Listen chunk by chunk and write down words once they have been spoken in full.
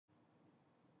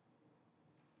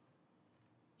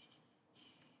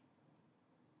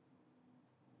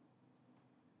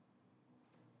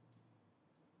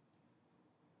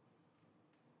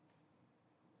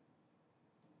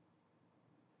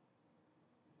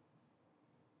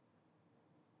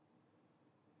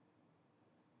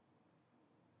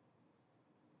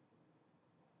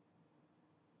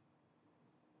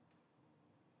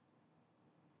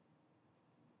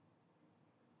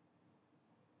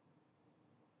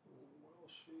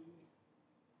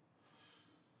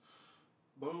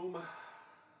Boom.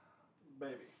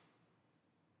 Baby.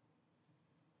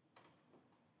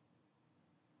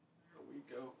 There we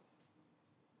go.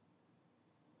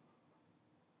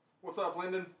 What's up,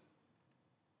 Lyndon?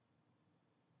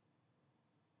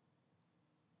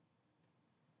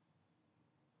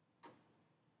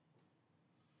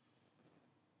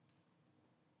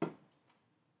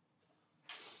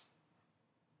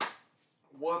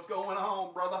 What's going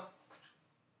on, brother?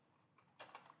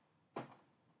 All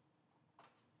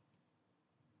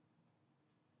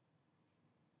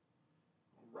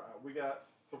right, we got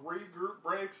 3 group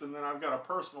breaks, and then I've got a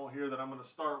personal here that I'm going to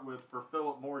start with for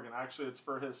Philip Morgan. Actually, it's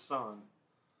for his son.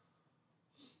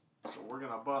 So we're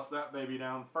going to bust that baby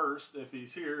down first if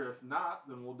he's here. If not,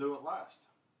 then we'll do it last.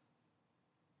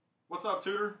 What's up,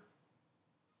 Tudor?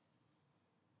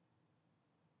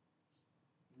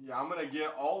 Yeah, I'm going to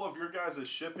get all of your guys'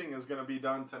 shipping is going to be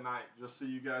done tonight, just so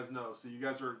you guys know. So you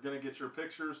guys are going to get your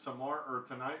pictures tomorrow or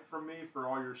tonight from me for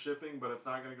all your shipping, but it's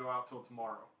not going to go out till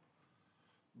tomorrow.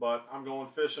 But I'm going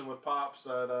fishing with Pops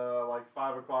at like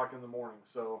 5 o'clock in the morning,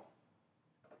 so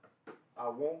I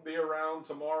won't be around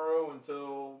tomorrow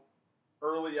until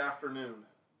early afternoon.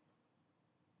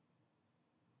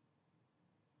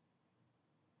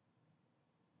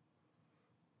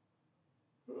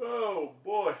 Oh,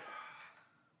 boy.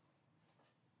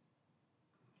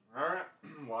 All right,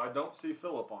 well, I don't see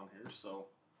Philip on here, so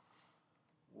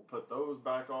we'll put those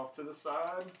back off to the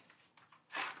side.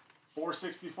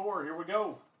 464, here we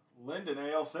go. Lyndon,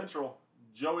 AL Central.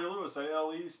 Joey Lewis,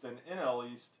 AL East and NL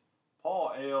East.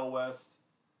 Paul, AL West.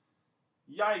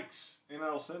 Yikes,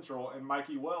 NL Central. And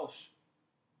Mikey Welsh,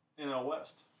 NL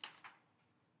West.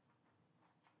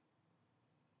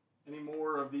 Any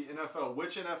more of the NFL?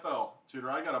 Which NFL?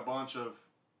 Tudor, I got a bunch of...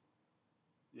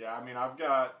 Yeah, I mean, I've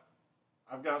got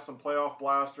some playoff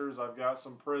blasters. I've got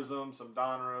some Prism, some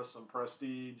Donruss, some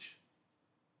Prestige.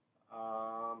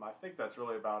 I think that's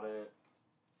really about it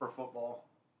for football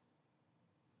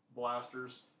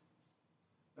blasters.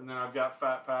 And then I've got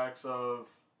fat packs of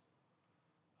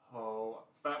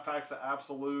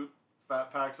Absolute,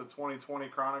 fat packs of 2020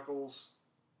 Chronicles.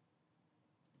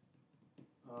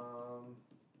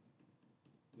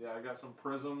 Yeah, I got some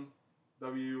Prism,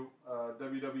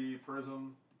 WWE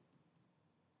Prism.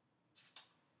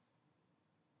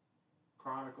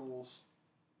 Chronicles.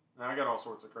 And I got all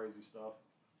sorts of crazy stuff.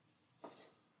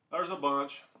 There's a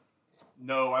bunch.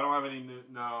 No, I don't have any new.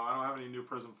 No, I don't have any new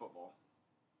Prism football.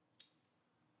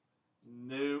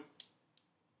 Nope.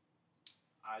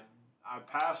 I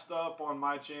passed up on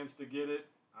my chance to get it.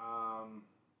 I don't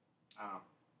know.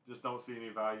 Just don't see any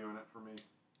value in it for me.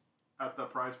 At the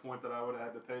price point that I would have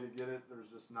had to pay to get it, there's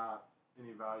just not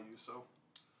any value. So,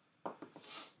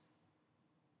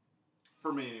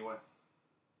 for me anyway.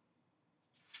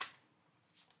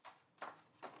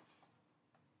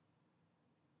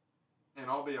 And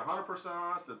I'll be 100%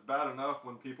 honest, it's bad enough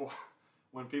when people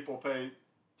pay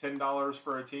 $10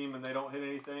 for a team and they don't hit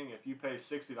anything. If you pay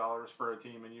 $60 for a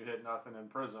team and you hit nothing in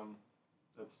Prism,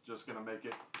 it's just going to make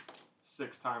it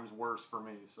 6 times worse for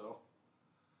me. So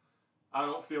I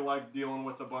don't feel like dealing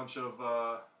with a bunch of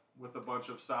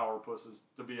sourpusses,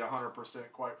 to be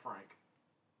 100% quite frank.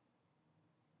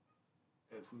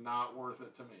 It's not worth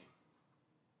it to me.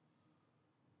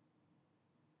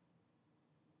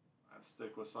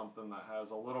 Stick with something that has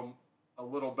a little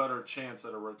better chance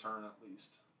at a return at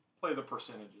least. Play the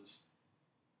percentages.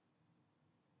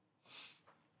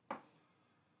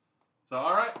 So,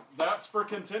 all right, that's for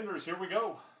Contenders. Here we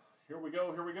go. Here we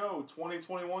go.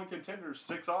 2021 Contenders,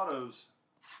 6 autos.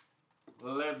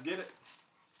 Let's get it.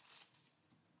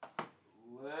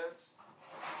 Let's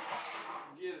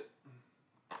get it.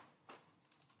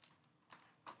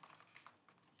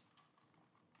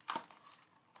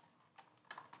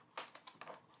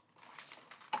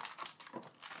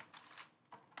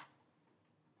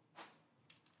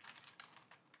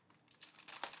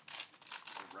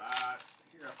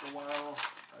 After a while,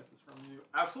 prices from you.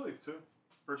 Absolutely, too.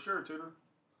 For sure, Tudor.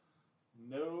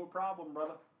 No problem,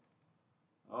 brother.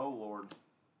 Oh, Lord.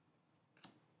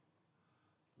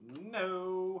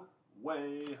 No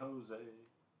way, Jose.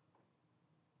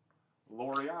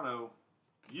 Laureano,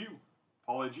 you.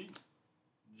 Paulie G.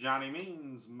 Johnny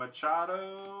Means,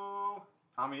 Machado,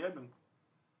 Tommy Edman.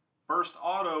 First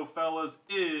auto, fellas,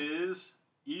 is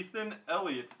Ethan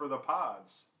Elliott for the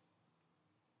Pods.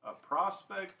 A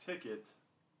prospect ticket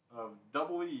of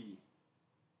Double E.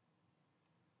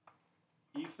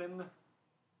 Ethan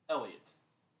Elliott.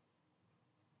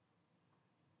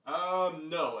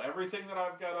 No. Everything that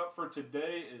I've got up for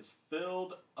today is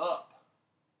filled up.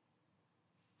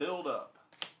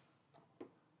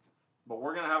 But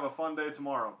we're going to have a fun day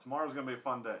tomorrow. Tomorrow's going to be a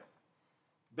fun day.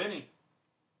 Benny.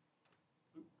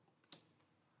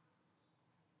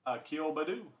 Akil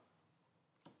Badu.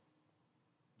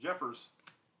 Jeffers.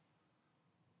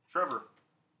 Trevor.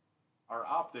 Our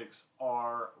optics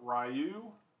are Ryu,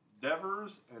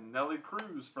 Devers, and Nelly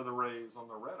Cruz for the Rays on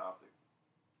the red optic.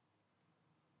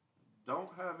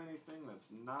 Don't have anything that's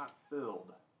not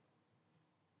filled.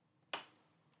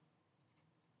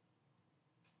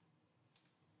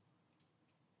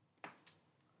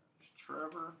 There's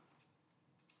Trevor.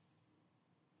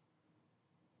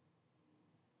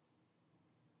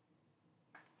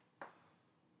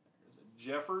 There's a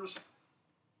Jeffers.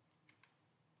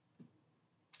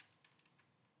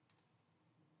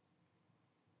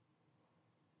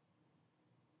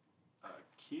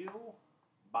 Akil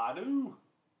Badu.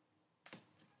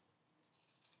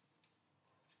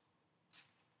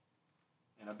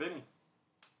 And a Benny.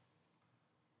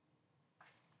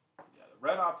 Yeah, the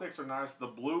red optics are nice. The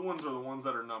blue ones are the ones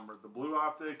that are numbered. The blue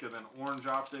optic and then orange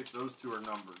optic, those two are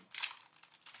numbered.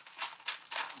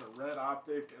 The red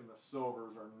optic and the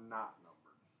silvers are not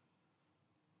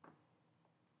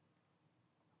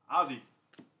numbered. Ozzy.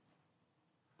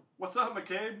 What's up,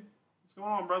 McCabe? What's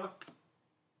going on, brother?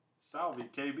 Salvi,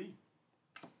 KB.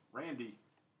 Randy.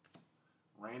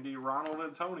 Randy, Ronald,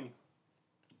 and Tony.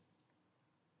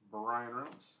 Brian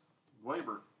Reynolds.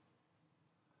 Glaber.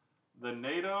 The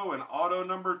NATO and auto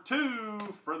number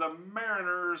 2 for the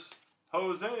Mariners,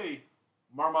 Jose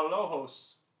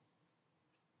Marmalojos.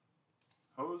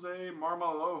 Jose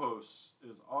Marmalojos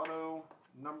is auto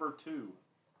number 2.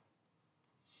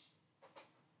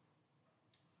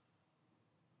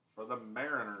 For the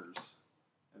Mariners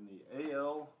in the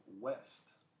AL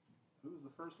West. Who was the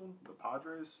first one? The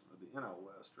Padres or the NL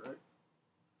West, right?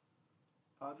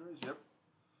 Padres, yep.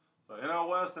 So NL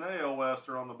West and AL West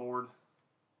are on the board.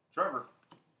 Trevor.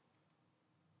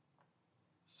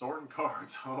 Sorting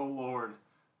cards. Oh, Lord.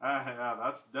 Yeah,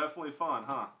 that's definitely fun,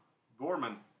 huh?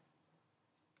 Gorman.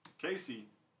 Casey.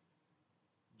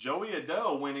 Joey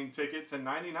Adele winning ticket to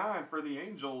 99 for the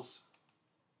Angels.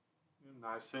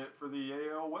 Nice hit for the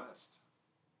AL West.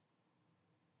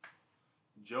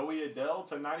 Joey Adele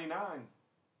to 99.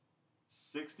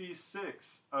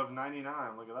 66 of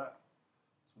 99. Look at that.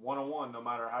 It's 101. No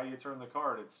matter how you turn the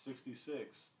card, it's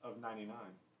 66 of 99.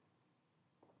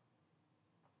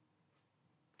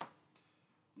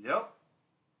 Yep.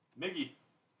 Miggy.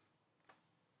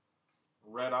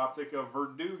 Red optic of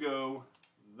Verdugo.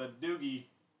 The Doogie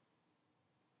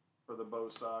for the Bo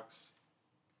Sox.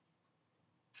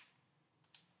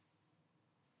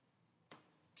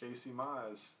 Casey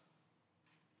Mize.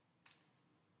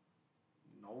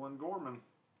 Nolan Gorman.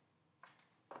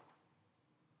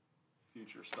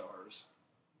 Future Stars.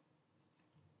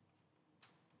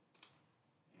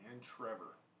 And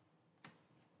Trevor.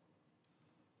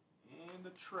 And a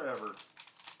Trevor.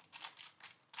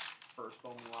 First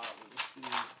Bowman lot. Let's see.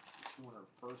 200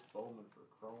 first Bowman for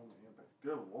Chrome and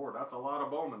good Lord, that's a lot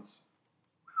of Bowmans.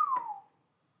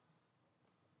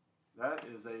 That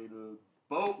is a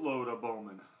boatload of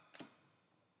Bowman.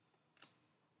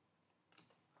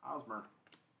 Hosmer.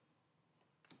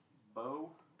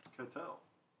 Bo Cattell.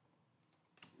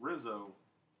 Rizzo.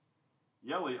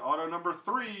 Yelly, auto number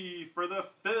 3 for the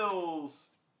Phils.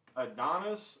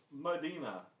 Adonis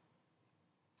Medina.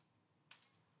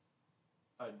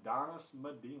 Adonis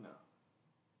Medina.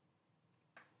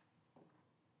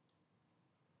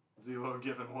 Zelo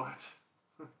given what?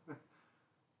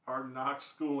 Hard Knock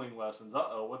schooling lessons.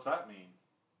 Uh-oh, what's that mean?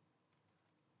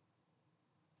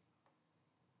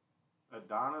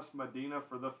 Adonis Medina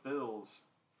for the Phils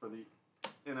for the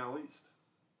NL East.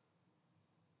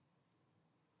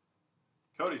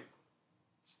 Cody.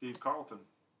 Steve Carlton.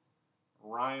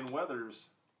 Ryan Weathers.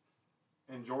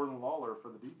 And Jordan Lawler for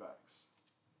the D-backs.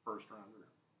 First rounder.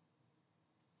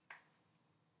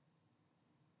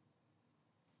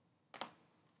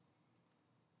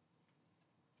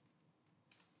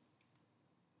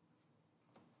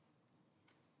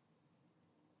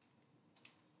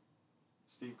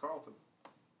 Steve Carlton.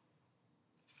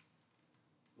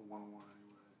 The 101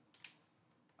 anyway.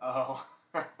 Oh.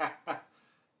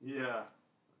 Yeah.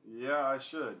 Yeah, I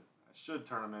should. I should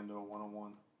turn him into a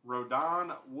 101.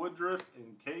 Rodon, Woodruff,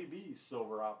 and KB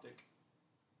Silver Optic.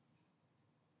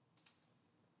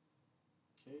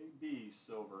 KB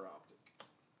Silver Optic.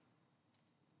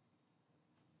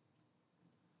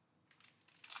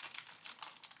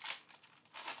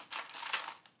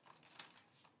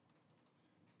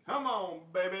 Come on,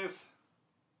 babies.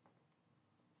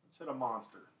 Let's hit a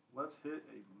monster. Let's hit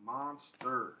a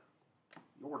monster.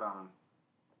 Jordan.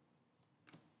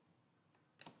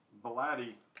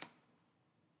 Vladdy.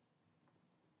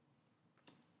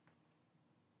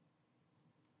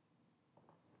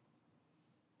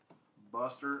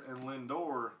 Buster and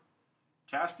Lindor.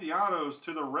 Castellanos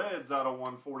to the Reds out of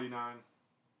 149.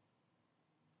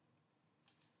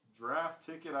 Draft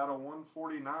ticket out of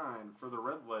 149 for the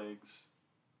Red Legs.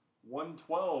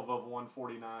 112 of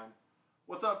 149.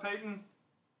 What's up, Peyton?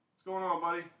 What's going on,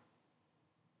 buddy?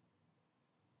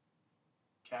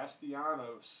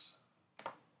 Castellanos.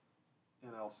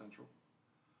 NL Central.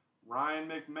 Ryan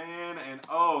McMahon, and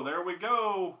oh, there we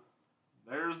go.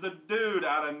 There's the dude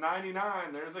out of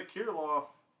 99. There's a Kirilloff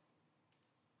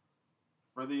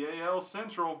for the AL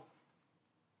Central.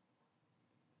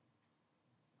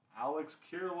 Alex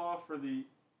Kirilloff for the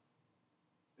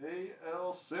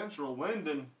AL Central.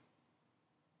 Linden.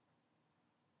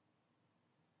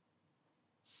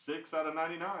 6 out of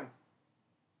 99.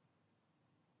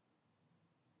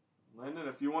 Linden,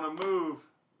 if you want to move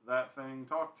that thing,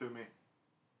 talk to me.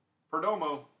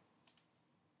 Perdomo.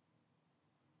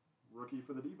 Rookie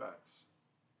for the D-backs.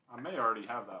 I may already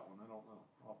have that one. I don't know.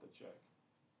 I'll have to check.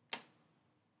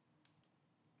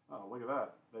 Oh, look at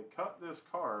that. They cut this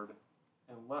card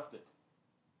and left it.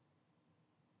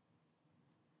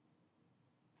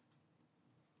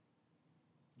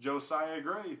 Josiah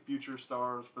Gray, future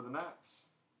stars for the Nats.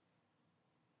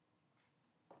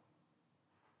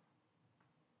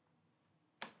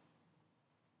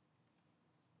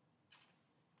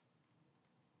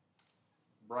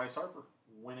 Bryce Harper,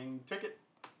 winning ticket.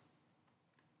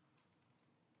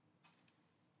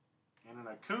 And an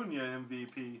Acuna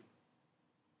MVP.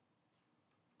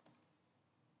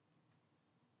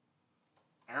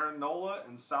 Aaron Nola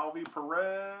and Salvi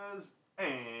Perez.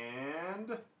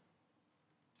 And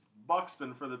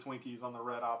Buxton for the Twinkies on the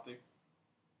red Optic.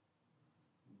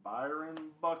 Byron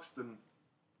Buxton.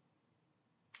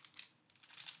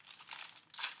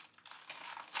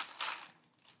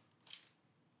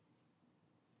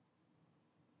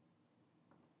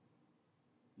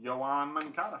 Yohan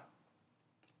Moncada.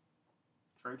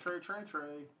 Trey.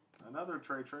 Another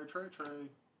Trey.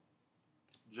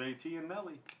 JT and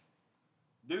Nelly.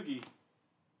 Doogie.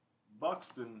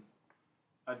 Buxton.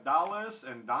 Adalis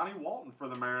and Donnie Walton for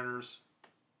the Mariners.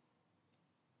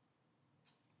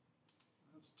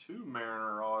 That's 2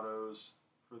 Mariner autos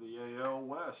for the AL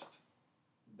West.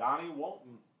 Donnie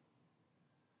Walton.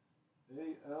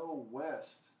 AL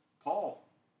West. Paul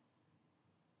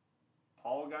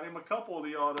got him a couple of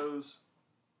the autos.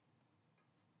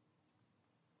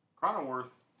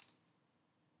 Cronenworth.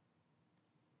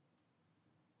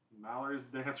 Mallory's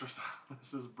dance recital.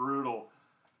 This is brutal.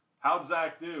 How'd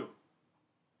Zach do?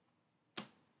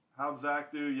 How'd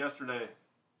Zach do yesterday?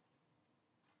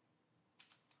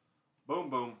 Boom,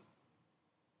 boom.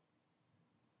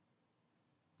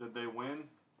 Did they win?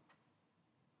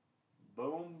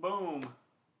 Boom, boom.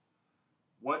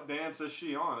 What dance is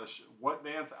she on? What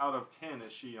dance out of 10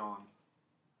 is she on?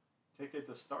 Ticket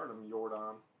to Stardom,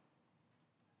 Jordan.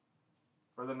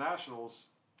 For the Nationals,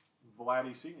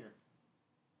 Vladdy Sr.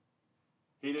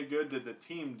 He did good. Did the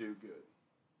team do good?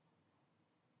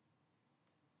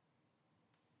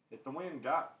 Hit the win.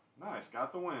 Nice.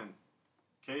 Got the win.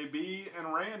 KB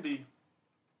and Randy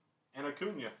and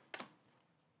Acuna.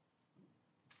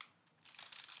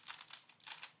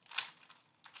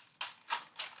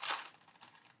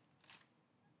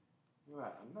 Look at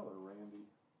that. Another Randy.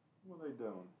 What are they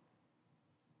doing?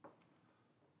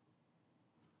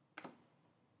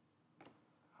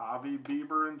 Javi,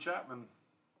 Bieber, and Chapman.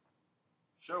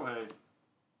 Shohei.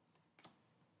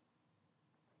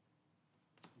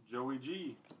 Joey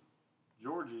G.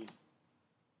 Georgie.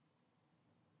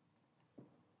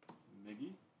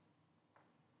 Miggy.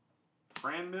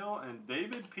 Franmil and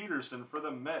David Peterson for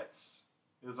the Mets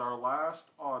is our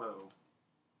last auto.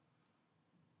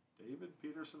 David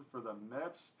Peterson for the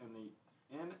Mets and the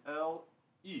NL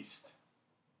East.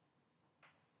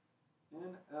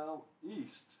 NL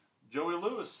East. Joey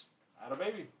Lewis. Atta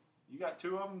baby. You got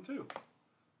 2 of them too.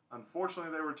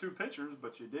 Unfortunately, they were 2 pitchers,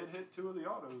 but you did hit 2 of the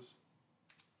autos.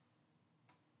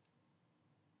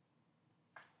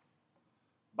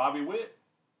 Bobby Witt,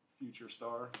 future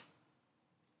star.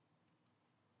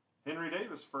 Henry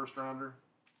Davis, first rounder.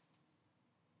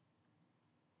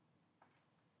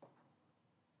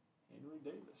 Henry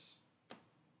Davis.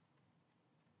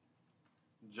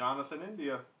 Jonathan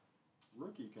India,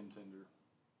 rookie contender.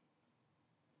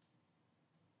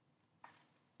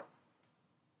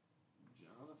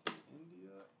 Jonathan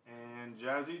India and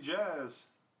Jazzy Jazz,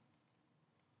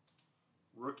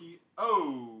 rookie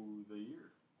the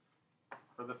year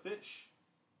for the Fish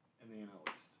in the NL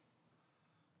East.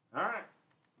 All right,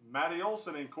 Matty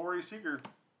Olson and Corey Seager,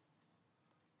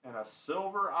 and a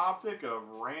silver optic of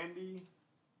Randy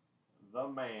the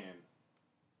Man.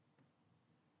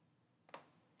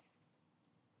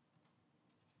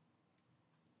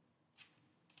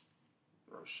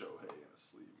 throw Shohei in a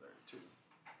sleeve there, too.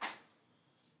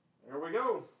 There we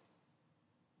go.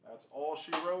 That's all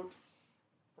she wrote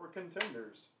for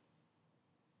Contenders.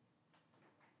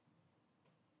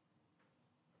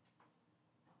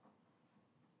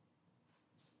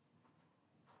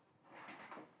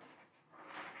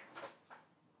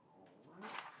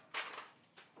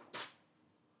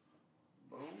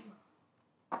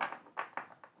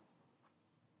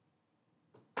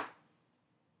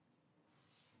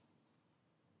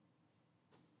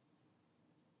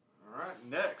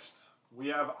 Next, we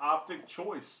have Optic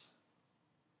Choice.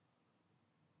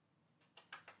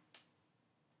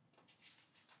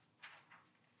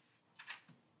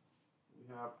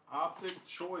 We have Optic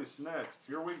Choice next.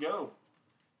 Here we go.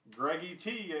 Greggy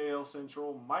T, AL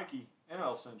Central. Mikey,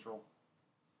 NL Central.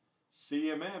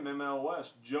 CMM, ML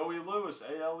West. Joey Lewis,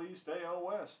 AL East, AL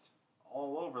West.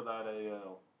 All over that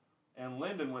AL. And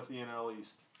Linden with the NL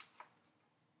East.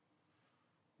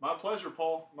 My pleasure,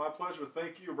 Paul. My pleasure.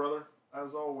 Thank you, brother.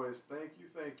 As always, thank you,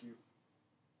 thank you.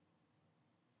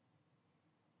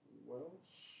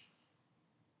 Welsh.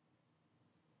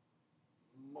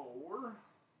 More.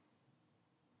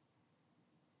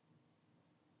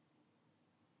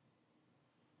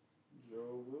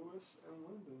 Joe Lewis and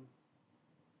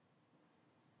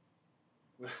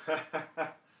Linden.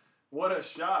 What a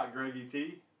shock, Greggy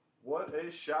T. What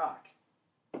a shock.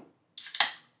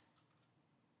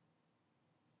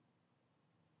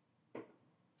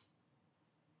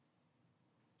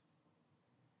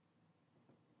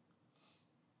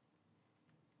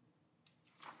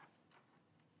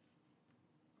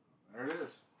 There it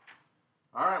is.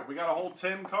 All right, we got a whole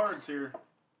 10 cards here.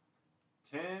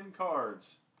 10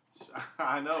 cards.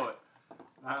 I know it.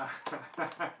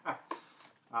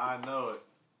 I know it.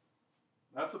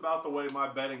 That's about the way my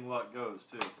betting luck goes,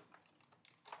 too.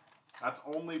 That's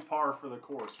only par for the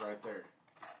course right there.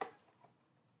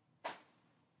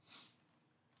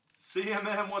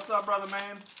 CMM, what's up, brother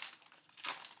man?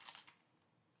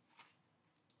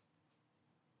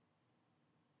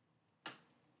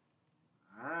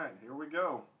 All right, here we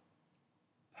go.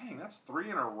 Dang, that's 3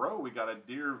 in a row. We got a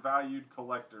dear valued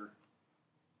collector.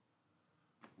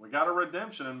 We got a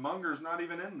redemption, and Munger's not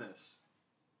even in this.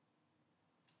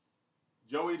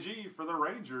 Joey G for the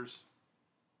Rangers.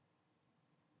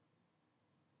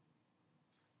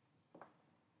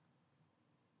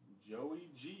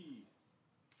 Joey G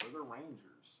for the Rangers.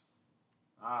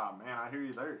 Ah, man, I hear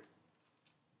you there.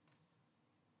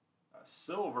 A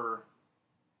silver.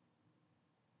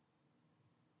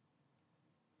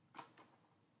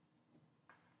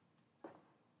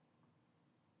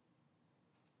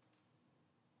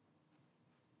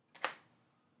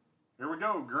 Here we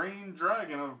go. Green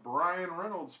Dragon of Brian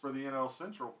Reynolds for the NL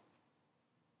Central.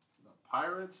 The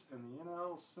Pirates and the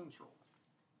NL Central.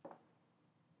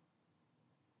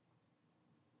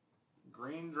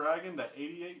 Green Dragon to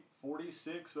 88,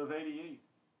 46 of 88.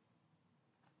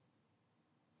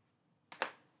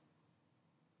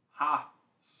 Ha!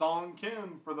 Song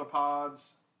Kim for the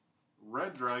Pods.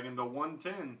 Red Dragon to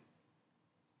 110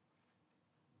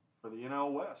 for the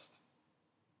NL West.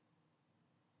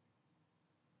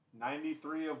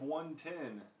 93 of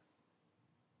 110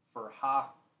 for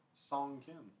Ha Song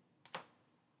Kim.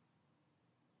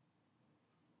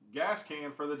 Gas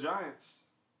can for the Giants.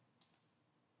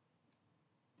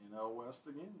 NL West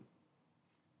again.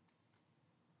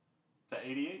 To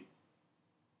 88.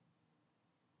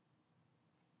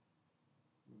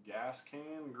 Gas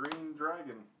can Green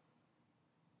Dragon.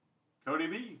 Cody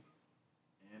B.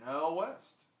 NL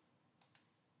West.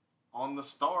 On the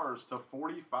Stars to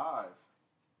 45.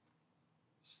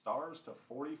 Stars to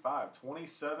 45.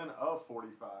 27 of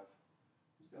 45.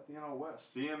 Who's got the NL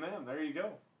West? CMM. There you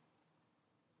go.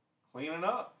 Cleaning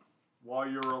up while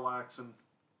you're relaxing.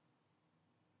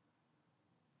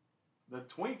 The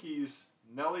Twinkies.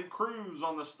 Nelly Cruz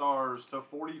on the Stars to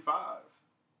 45.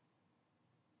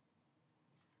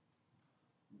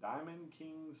 Diamond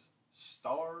Kings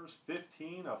Stars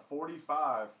 15 of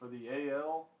 45 for the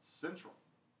AL Central.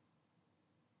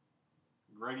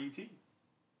 Greggy T.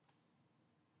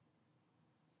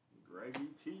 Greggy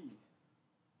T.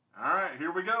 All right,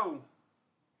 here we go.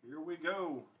 Here we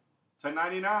go. To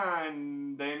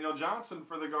 99, Daniel Johnson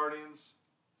for the Guardians.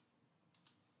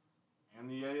 And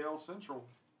the AL Central.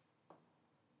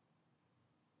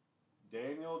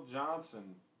 Daniel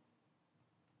Johnson.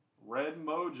 Red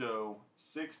Mojo,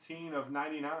 16 of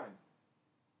 99.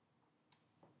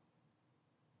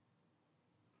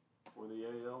 For the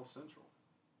AL Central.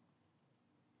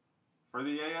 For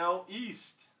the AL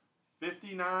East,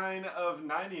 59 of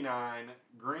 99.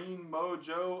 Green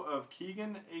Mojo of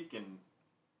Keegan Aiken.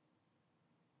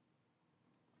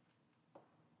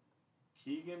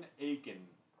 Keegan Aiken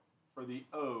for the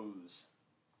O's.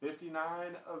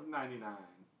 59 of 99.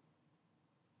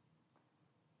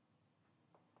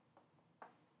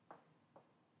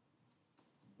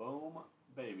 Boom,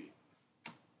 baby.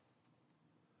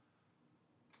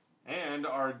 And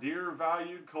our dear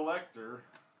valued collector,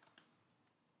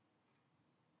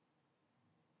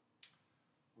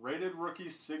 rated rookie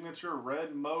signature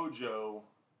red mojo,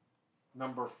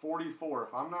 number 44.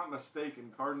 If I'm not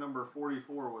mistaken, card number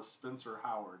 44 was Spencer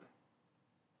Howard.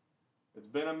 It's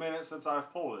been a minute since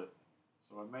I've pulled it,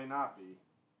 so it may not be.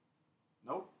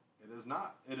 Nope, it is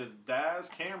not. It is Daz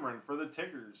Cameron for the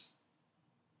Tigers.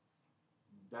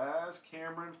 Daz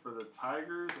Cameron for the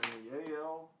Tigers in the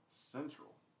AL Central.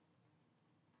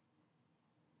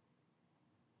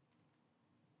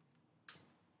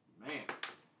 Man,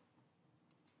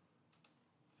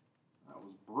 that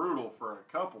was brutal for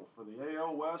a couple for the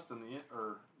AL West and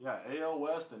AL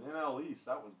West and NL East.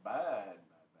 That was bad.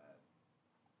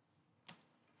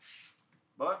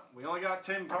 But we only got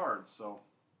 10 cards, so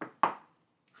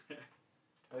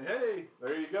hey,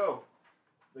 there you go.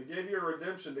 They gave you a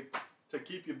redemption to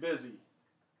keep you busy.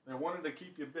 They wanted to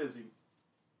keep you busy.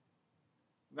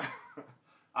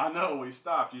 I know, we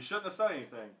stopped. You shouldn't have said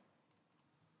anything.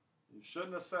 You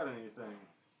shouldn't have said anything.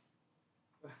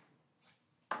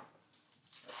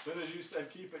 As soon as you said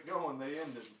keep it going, they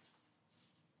ended.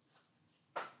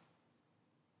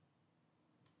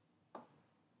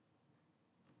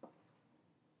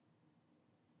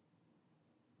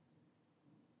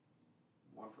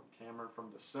 One from Cameron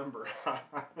from December.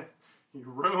 You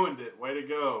ruined it. Way to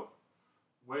go.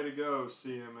 Way to go,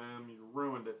 CMM. You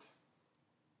ruined it.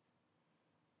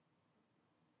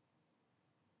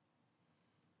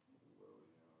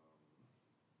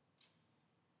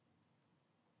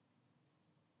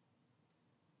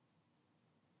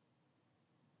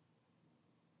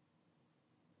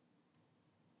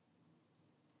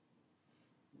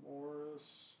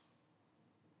 Morris.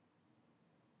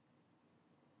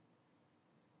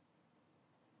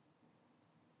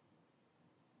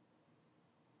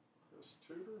 Chris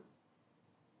Tudor.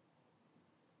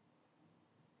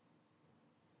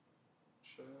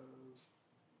 Chaz.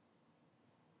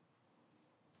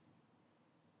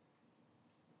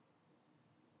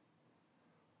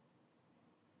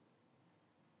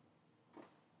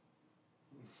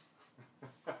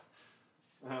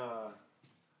 All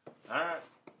right.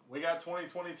 We got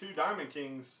 2022 Diamond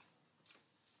Kings.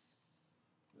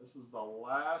 This is the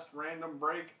last random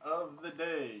break of the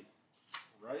day.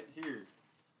 Right here.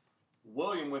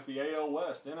 William with the AL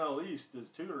West. NL East is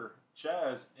Tudor.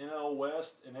 Chaz, NL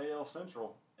West and AL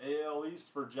Central. AL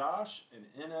East for Josh and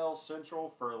NL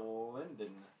Central for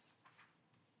Lyndon.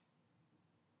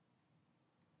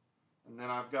 And then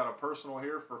I've got a personal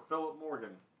here for Philip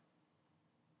Morgan.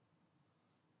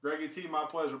 Greggy T, my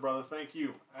pleasure, brother. Thank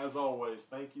you. As always.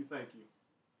 Thank you, thank you.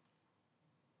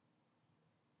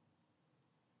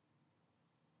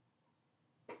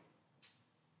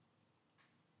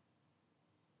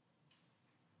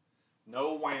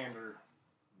 No Wander.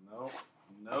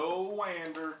 No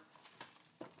Wander.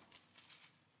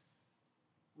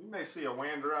 We may see a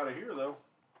Wander out of here, though.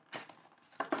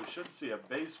 We should see a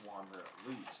base Wander at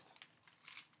least.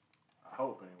 I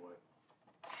hope, anyway.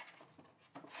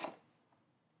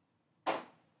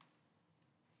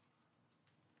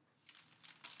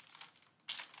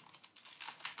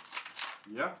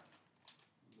 Yeah.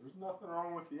 There's nothing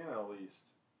wrong with the NL East.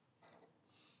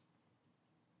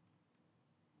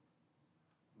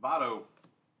 Votto.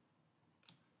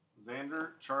 Xander,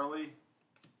 Charlie,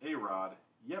 A-Rod,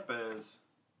 Yepes,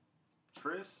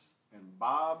 Tris, and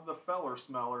Bob the Feller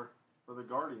Smeller for the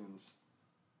Guardians.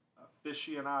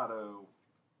 Aficionado.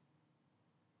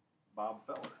 Bob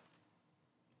Feller.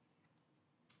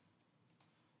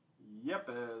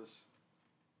 Yepes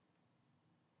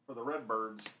for the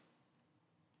Redbirds.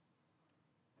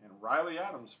 And Riley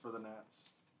Adams for the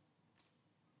Nats.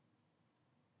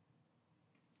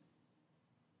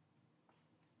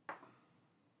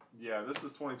 Yeah, this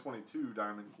is 2022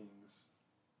 Diamond Kings.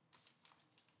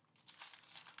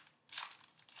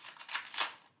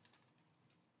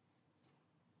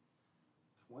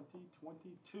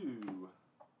 '22.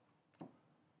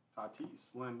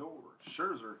 Tatis, Lindor,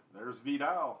 Scherzer. There's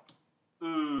Vidal.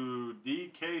 Ooh,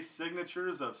 DK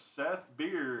signatures of Seth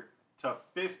Beer to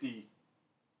 50.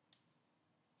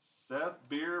 Seth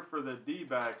Beer for the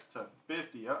D-backs to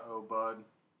 50. Uh-oh, bud.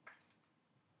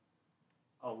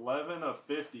 11 of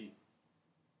 50.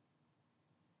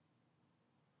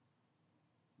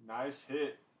 Nice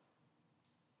hit.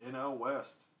 NL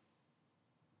West.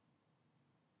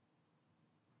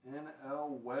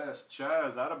 NL West.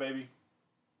 Chaz, atta baby.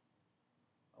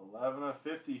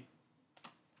 11/50.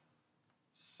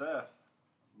 Seth,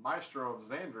 Maestro of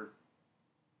Xander.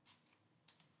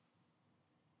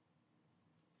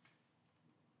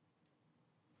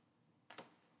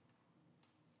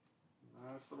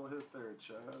 Nice little hit there,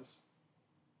 Chaz.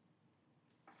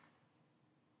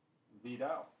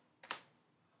 Vidal.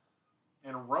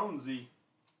 And Ronzi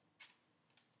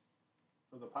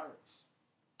for the Pirates.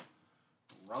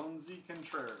 Ronzi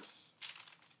Contreras.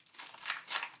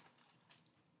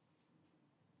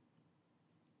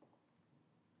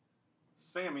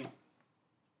 Sammy.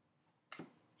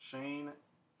 Shane,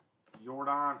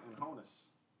 Jordan, and Honus.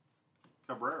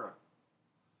 Cabrera.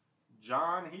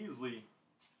 John Heasley.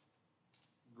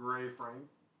 Gray frame.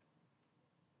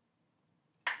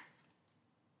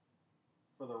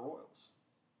 For the Royals.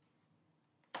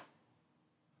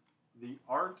 The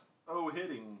Art O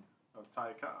Hitting of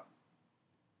Ty Cobb.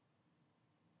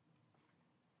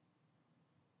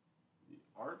 The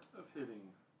Art of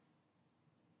Hitting.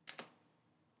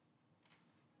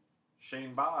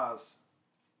 Shane Baz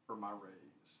for my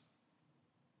Rays.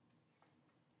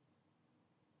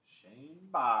 Shane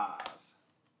Baz.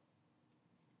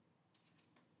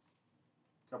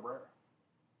 Cabrera.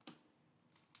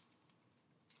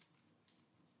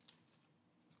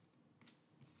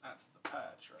 That's the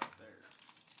patch right there.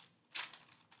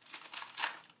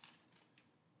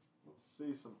 Let's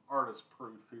see some artist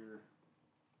proof here.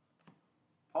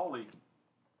 Paulie,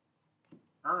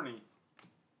 Ernie,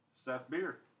 Seth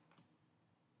Beer,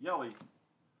 Yelly,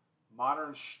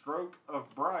 Modern Stroke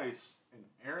of Bryce, and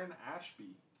Aaron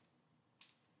Ashby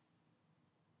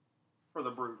for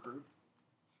the Brew Crew.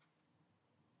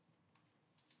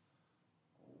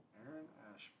 Aaron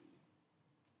Ashby.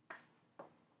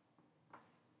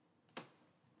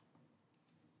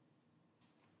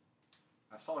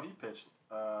 I saw he pitched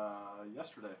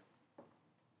yesterday.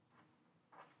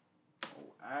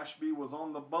 Oh, Ashby was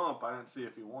on the bump. I didn't see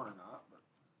if he won or not, but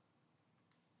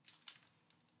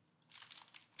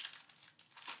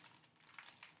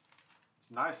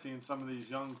it's nice seeing some of these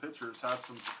young pitchers have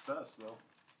some success, though.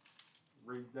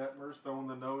 Reed Detmer's throwing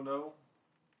the no-no.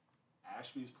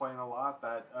 Ashby's playing a lot.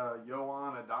 That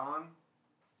Yohan Adon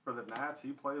for the Nats,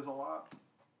 he plays a lot.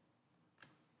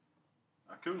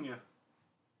 Acuna,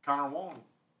 Connor Wong,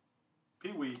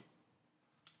 Pee-wee,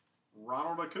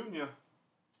 Ronald Acuna,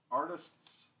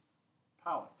 Artist's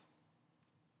Palette.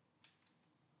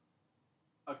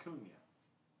 Acuna.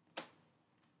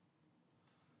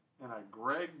 And a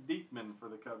Greg Diekman for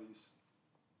the Cubbies.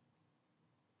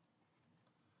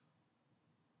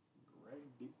 Greg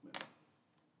Diekman.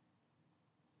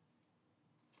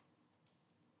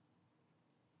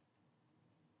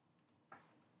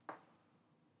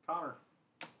 Connor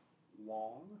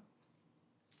Wong.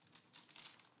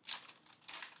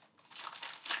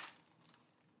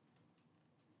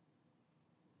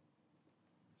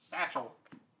 Satchel.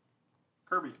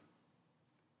 Kirby.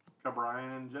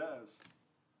 Cabrian and Jazz.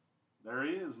 There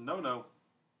he is. No-no.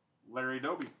 Larry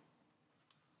Doby.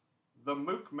 The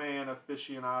Mook Man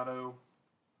aficionado.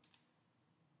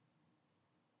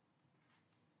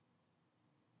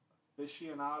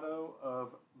 Aficionado of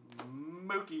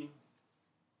Mookie.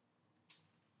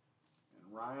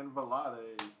 And Ryan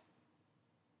Velade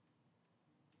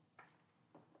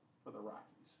for the Rockies.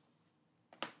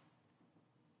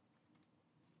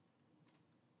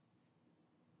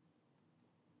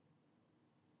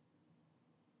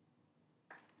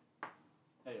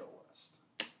 AL West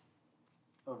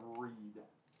of Reed.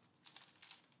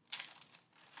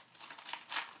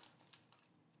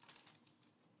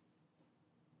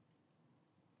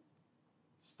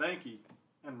 Stanky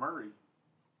and Murray.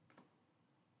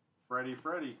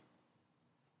 Freddie,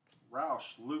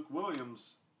 Roush, Luke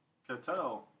Williams,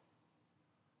 Cattell,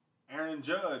 Aaron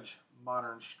Judge,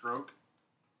 Modern Stroke,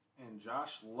 and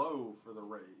Josh Lowe for the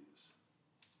Rays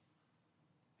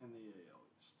in the AL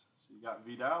East. So you got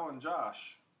Vidal and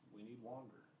Josh. We need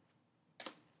Wander.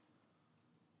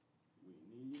 We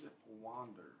need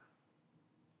Wander.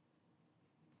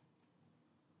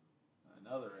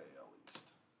 Another AL East.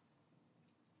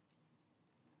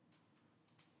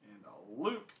 And a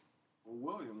Luke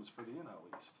Williams for the NL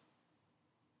East.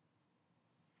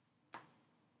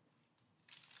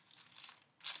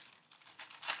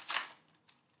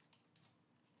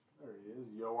 There he is,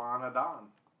 Yohan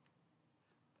Adon.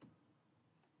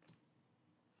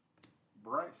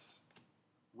 Bryce.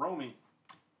 Romy.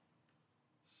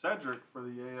 Cedric for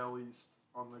the AL East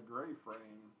on the gray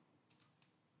frame.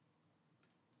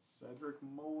 Cedric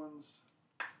Mullins.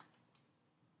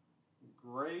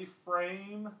 Gray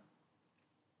frame.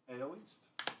 AL East.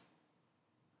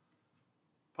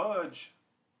 Pudge.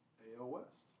 AL West.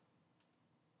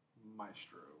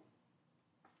 Maestro.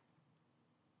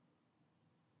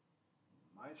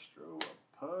 Maestro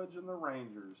of Pudge and the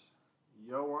Rangers.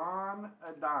 Yohan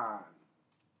Adon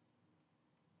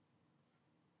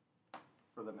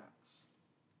for the Nets.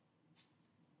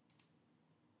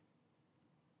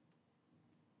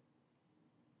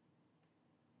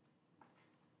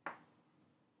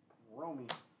 Romy.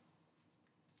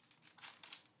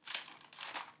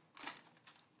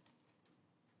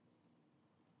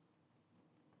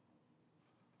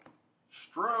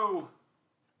 Stro.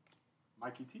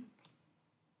 Mikey T.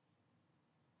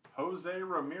 Jose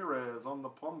Ramirez on the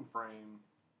plum frame.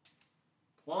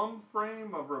 Plum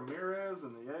frame of Ramirez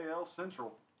in the AL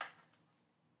Central.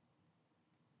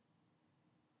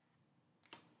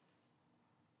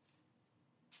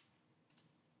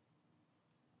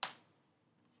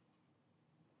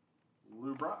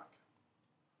 Lou Brock.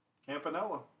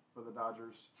 Campanella for the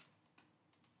Dodgers.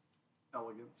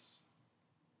 Elegance.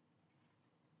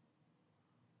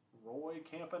 Roy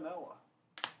Campanella.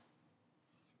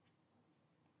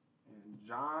 And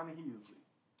John Heasley.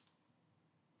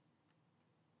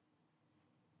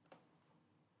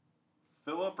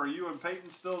 Philip, are you and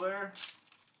Peyton still there?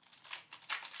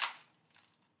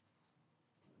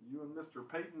 You and Mr.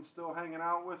 Peyton still hanging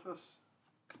out with us?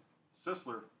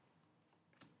 Sisler.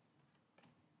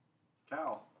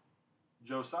 Cal.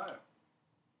 Josiah.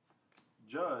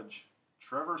 Judge.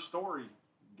 Trevor Story.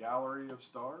 Gallery of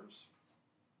Stars.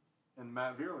 And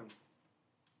Matt Vierling.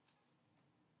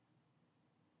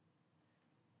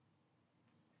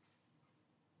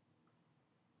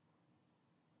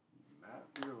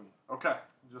 Okay,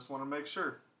 just want to make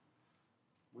sure.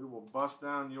 We will bust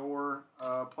down your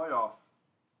playoff.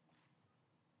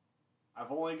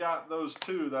 I've only got those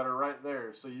two that are right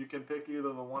there, so you can pick either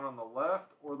the one on the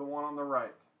left or the one on the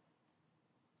right.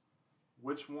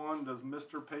 Which one does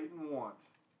Mr. Peyton want?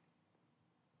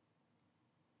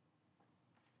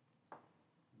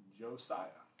 Josiah.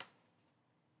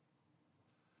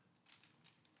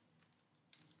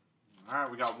 All right,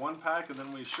 we got one pack, and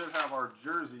then we should have our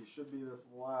jersey. Should be this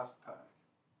last pack.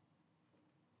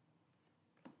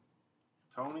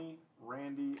 Tony,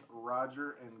 Randy,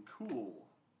 Roger, and Cool.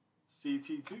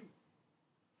 CT2.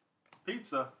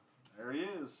 Pizza. There he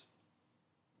is.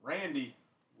 Randy.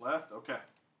 Left. Okay.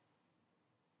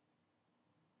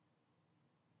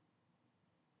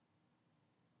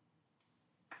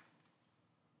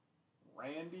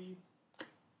 Randy.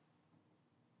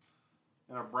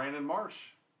 And a Brandon Marsh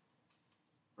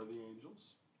for the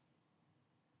Angels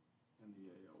in the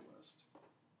AL West.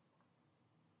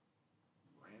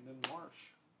 Brandon Marsh.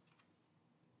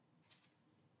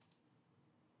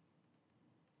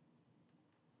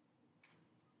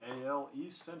 AL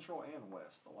East, Central, and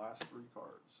West, the last three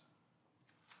cards.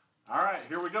 All right,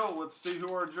 here we go. Let's see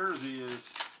who our jersey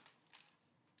is.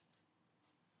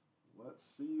 Let's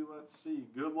see, let's see.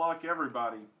 Good luck,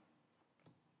 everybody.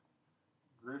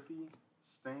 Griffey,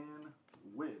 Stan,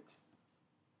 Witt.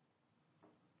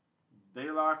 De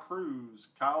La Cruz,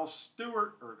 Kyle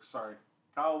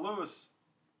Lewis,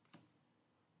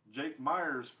 Jake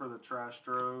Myers for the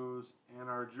Trastros, and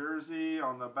our jersey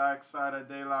on the back side of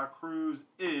De La Cruz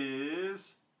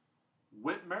is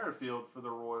Whit Merrifield for the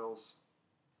Royals.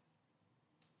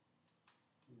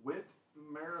 Whit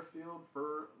Merrifield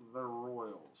for the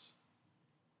Royals.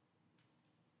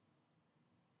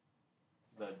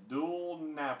 The dual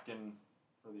napkin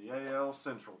for the AL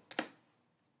Central.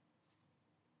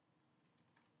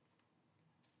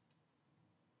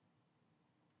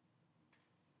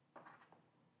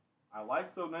 I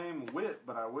like the name Witt,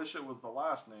 but I wish it was the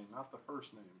last name, not the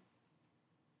first name.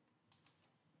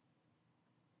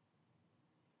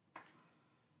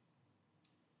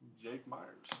 Jake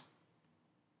Myers.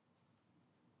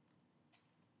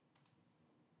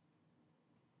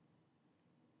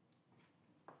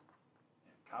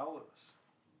 And Kyle Lewis.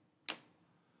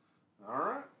 All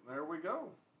right, there we go.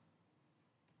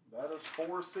 That is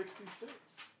 466.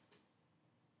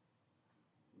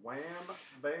 Wham,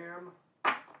 bam.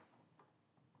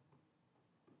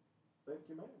 Thank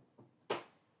you, man.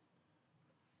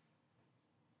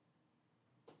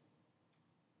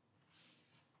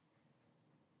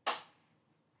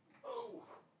 Oh.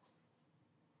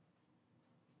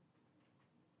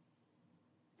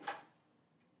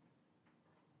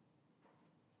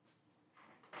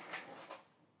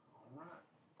 All right.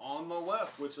 On the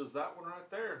left, which is that one right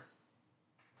there.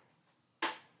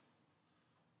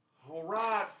 All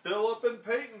right, Philip and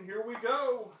Peyton, here we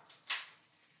go.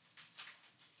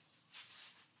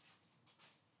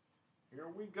 Here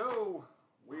we go.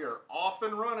 We are off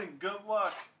and running. Good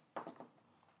luck.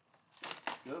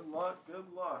 Good luck, good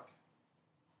luck.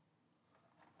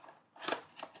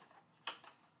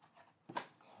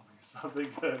 Something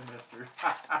good, mister.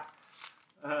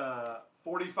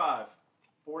 45.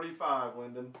 45,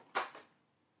 Lyndon.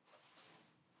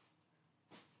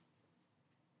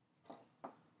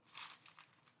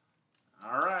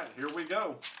 All right, here we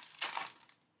go.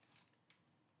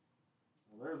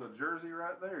 Well, there's a jersey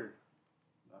right there.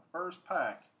 The first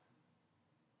pack.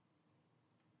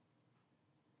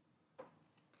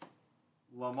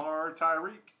 Lamar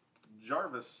Tyreek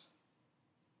Jarvis.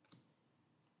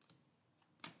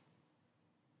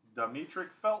 Demetric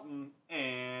Felton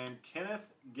and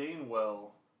Kenneth Gainwell,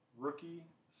 rookie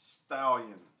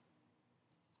stallion.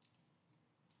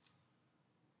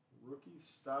 Rookie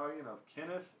stallion of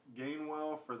Kenneth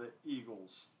Gainwell for the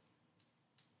Eagles.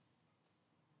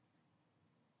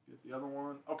 Get the other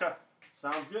one. Okay,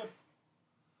 sounds good.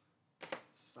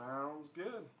 Sounds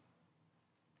good.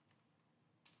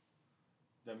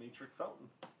 Demetric Felton.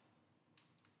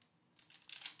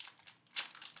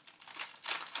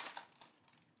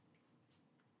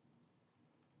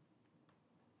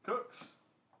 Cooks.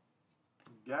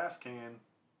 Gas can.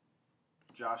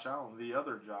 Josh Allen, the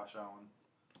other Josh Allen.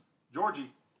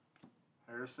 Georgie.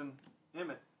 Harrison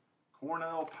Emmett.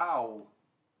 Cornell Powell.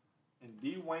 And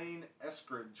Dwayne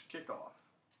Eskridge kickoff.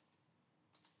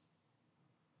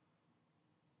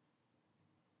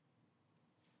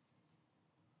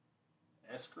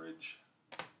 Eskridge.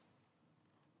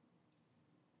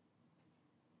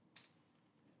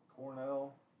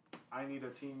 Cornell. I need a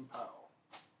team Powell.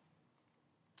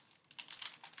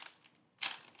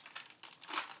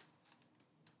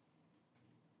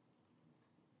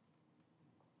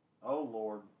 Oh,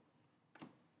 Lord.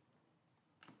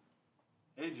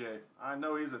 AJ, I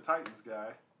know he's a Titans guy.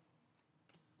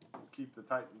 We'll keep the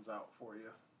Titans out for you.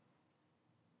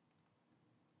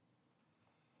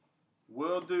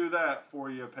 We'll do that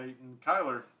for you, Peyton.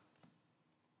 Kyler.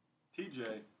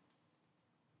 TJ.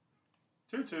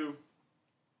 Tutu.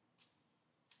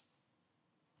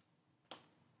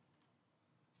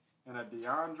 And a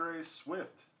DeAndre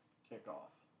Swift kickoff.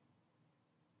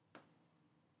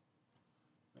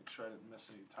 Make sure I didn't miss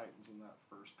any Titans in that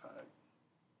first pack.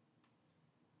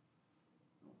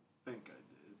 I don't think I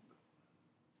did, but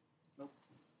nope.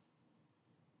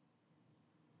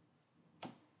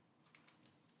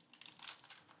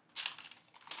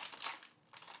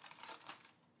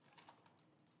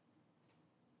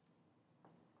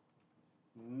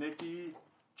 Nicky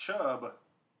Chubb.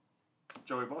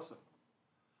 Joey Bosa.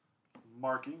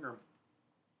 Mark Ingram.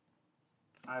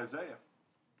 Isaiah.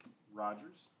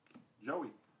 Rodgers. Joey.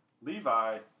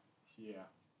 Levi. Yeah.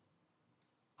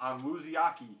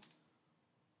 Onwuziaki.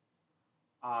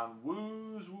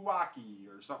 Onwuziaki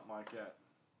or something like that.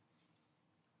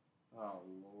 Oh,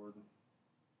 Lord.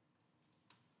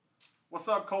 What's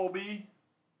up, Colby?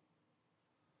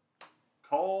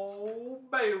 Cole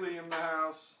Bailey in the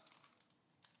house.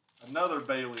 Another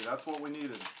Bailey. That's what we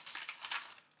needed.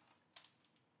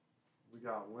 We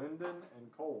got Lyndon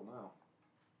and Cole now.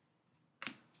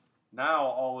 Now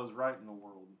all is right in the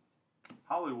world.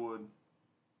 Hollywood.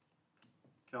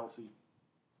 Kelsey.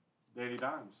 Danny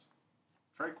Dimes.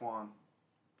 Traquan.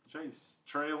 Chase.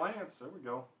 Trey Lance. There we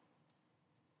go.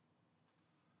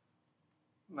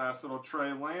 Nice little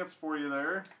Trey Lance for you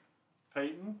there,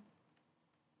 Peyton.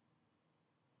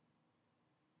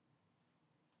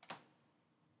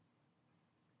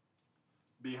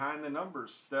 Behind the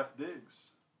numbers, Steph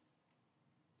Diggs.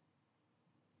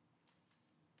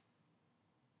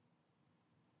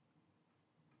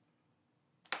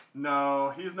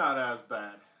 No, he's not as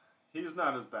bad. He's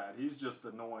not as bad. He's just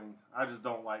annoying. I just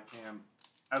don't like him.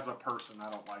 As a person, I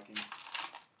don't like him.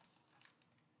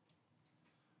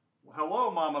 Well,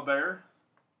 hello, Mama Bear.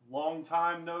 Long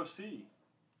time no see.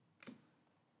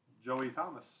 Joey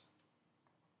Thomas.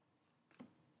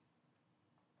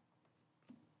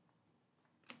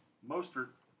 Mostert.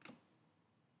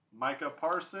 Micah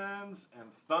Parsons and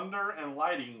Thunder and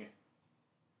Lighting.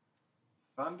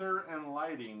 Thunder and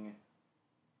Lighting.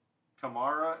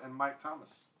 Kamara and Mike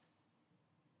Thomas.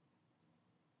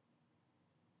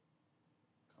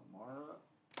 Kamara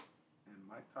and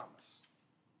Mike Thomas.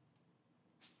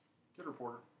 Kid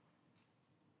Reporter.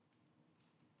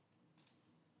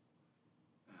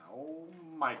 Oh,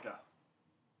 Micah.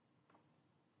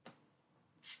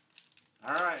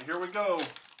 All right, here we go,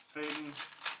 Peyton.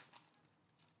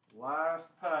 Last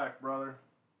pack, brother.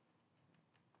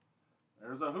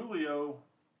 There's a Julio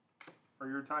for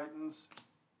your Titans.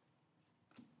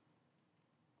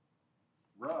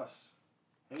 Russ,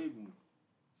 Hayden,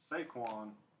 Saquon,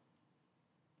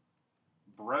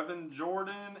 Brevin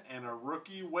Jordan, and a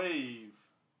rookie wave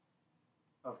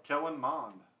of Kellen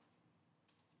Mond.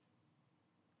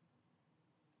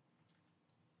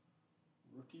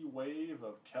 Rookie rookie wave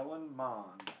of Kellen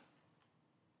Mond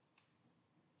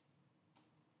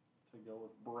to go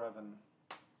with Brevin.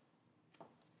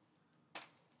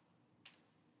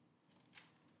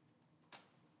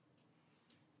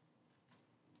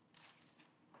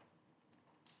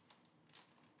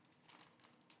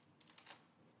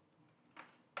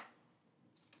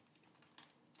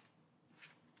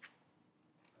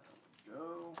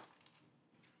 Go.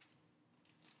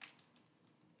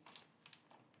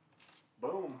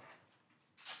 Boom.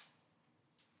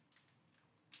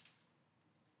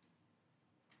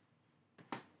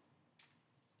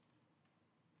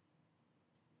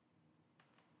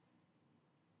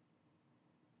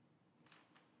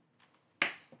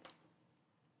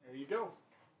 There you go.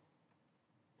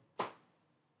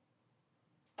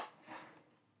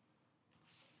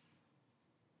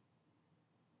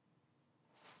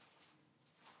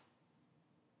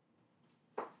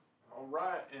 All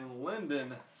right, and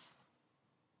Linden.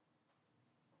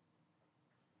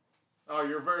 Oh,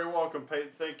 you're very welcome, Peyton.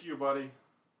 Thank you, buddy.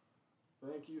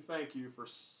 Thank you for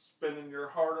spending your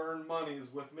hard-earned monies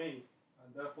with me. I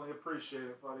definitely appreciate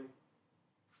it, buddy.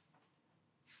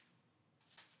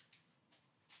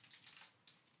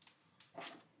 Get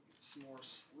some more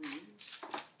sleeves.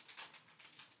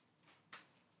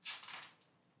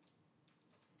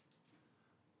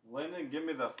 Linden, give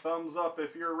me the thumbs up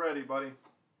if you're ready, buddy.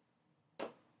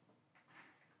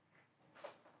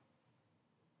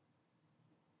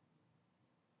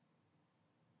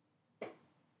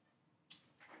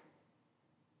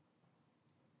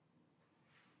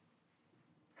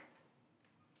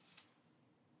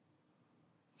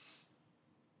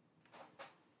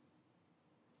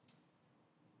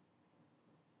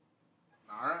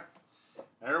 All right,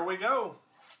 there we go.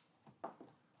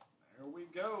 There we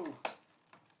go.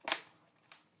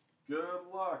 Good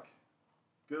luck.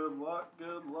 Good luck,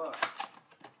 good luck.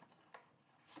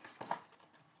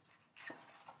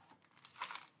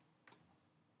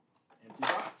 Empty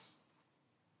box.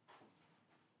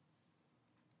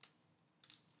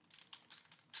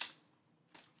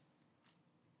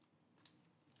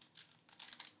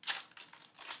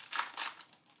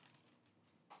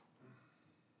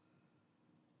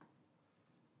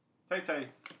 Tay-Tay,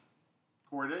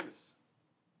 Corey Davis,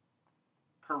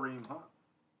 Kareem Hunt,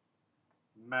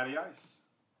 Matty Ice,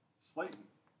 Slayton,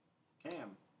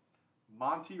 Cam,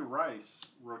 Monty Rice,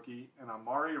 rookie, and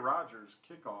Amari Rogers,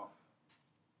 kickoff,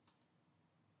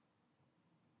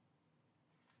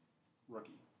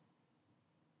 rookie.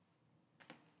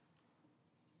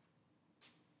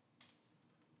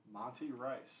 Monty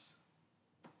Rice.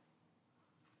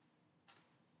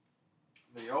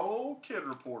 The old kid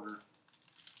reporter.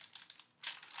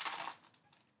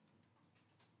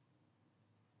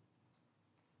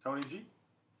 Tony G,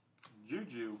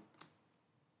 Juju,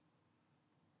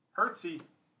 Hertzy,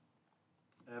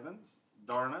 Evans,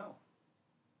 Darnell,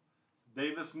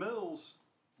 Davis Mills,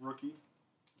 rookie.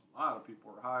 A lot of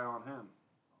people are high on him.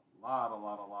 A lot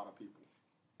of people.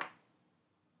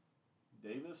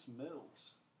 Davis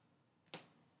Mills.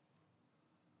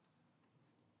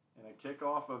 And a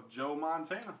kickoff of Joe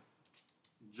Montana.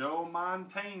 Joe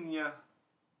Montana.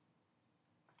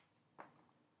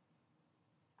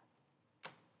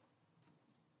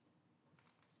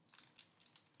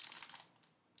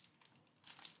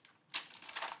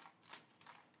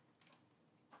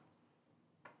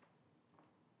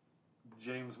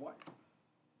 James White,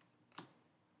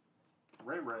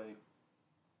 Ray Ray,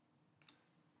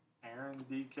 Aaron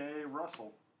D.K.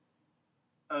 Russell,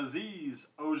 Aziz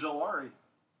Ojolari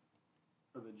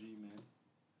for the G-Men,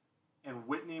 and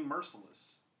Whitney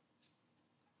Merciless,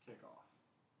 kickoff.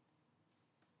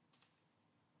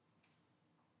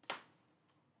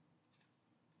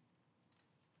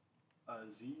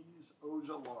 Aziz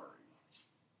Ojolari.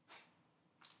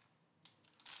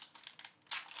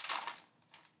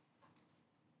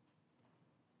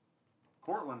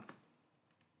 Cortland,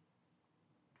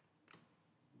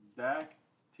 Dak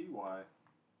T.Y.,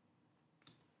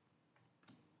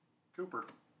 Cooper,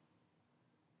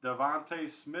 Devontae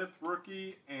Smith,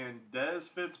 rookie, and Dez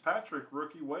Fitzpatrick,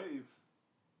 rookie wave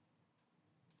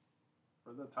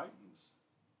for the Titans.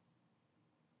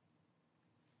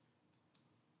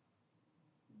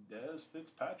 Dez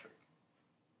Fitzpatrick.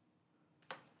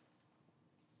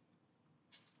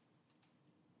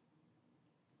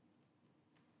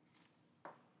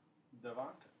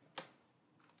 Devontae.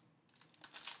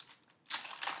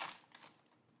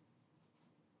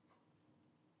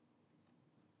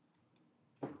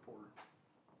 Reporter.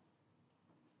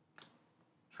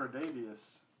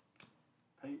 Tre'Davious,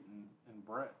 Peyton, and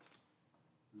Brett.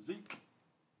 Zeke.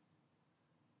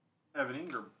 Evan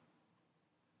Ingram.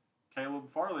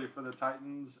 Caleb Farley for the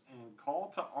Titans. And call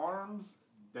to arms,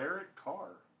 Derek Carr.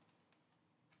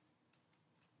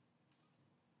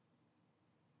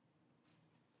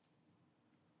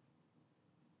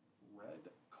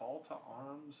 Red call to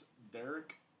arms,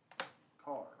 Derek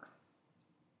Carr.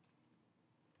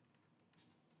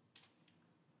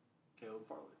 Caleb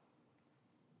Farley.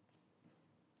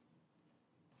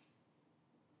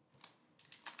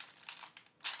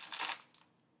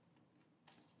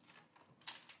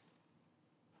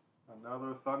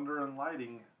 Another Thunder and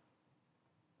Lighting.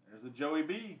 There's a Joey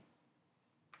B.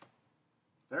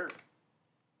 Derek.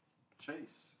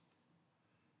 Chase.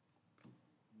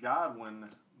 Godwin,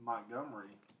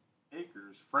 Montgomery.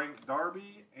 Akers, Frank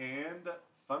Darby, and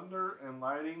Thunder and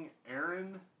Lighting,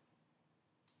 Aaron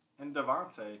and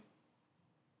Devontae.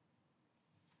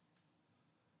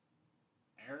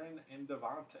 Aaron and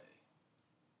Devontae.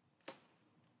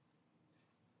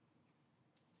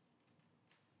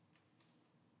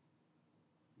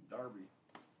 Darby.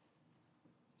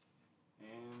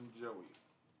 And Joey.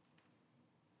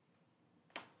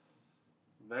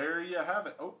 There you have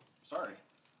it. Oh, sorry.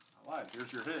 I lied.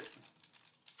 Here's your hit.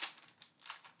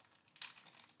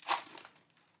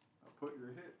 I'll put your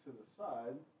hit to the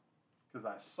side because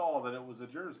I saw that it was a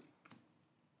jersey.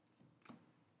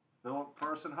 Philip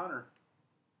Carson Hunter.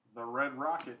 The Red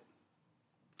Rocket.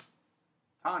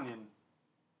 Tanyan.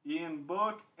 Ian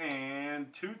Book.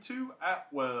 And Tutu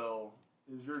Atwell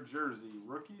is your jersey.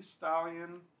 Rookie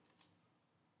Stallion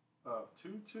of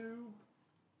Tutu.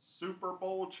 Super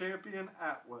Bowl champion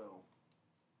Atwell.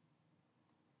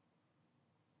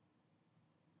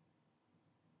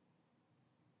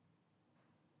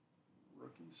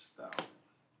 Rookie Stallion.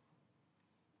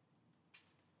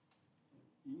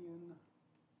 Ian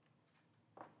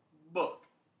Book.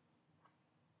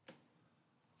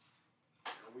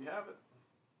 There we have it.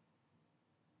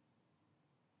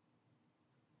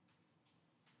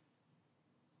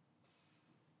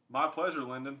 My pleasure,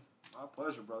 Lyndon. My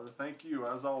pleasure, brother. Thank you,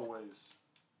 as always.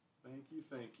 Thank you,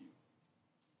 thank you.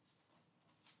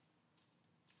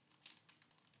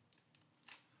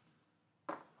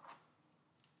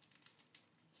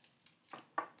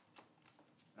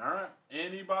 All right.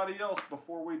 Anybody else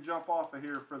before we jump off of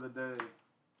here for the day?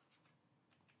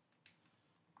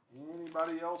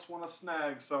 Anybody else want to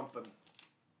snag something?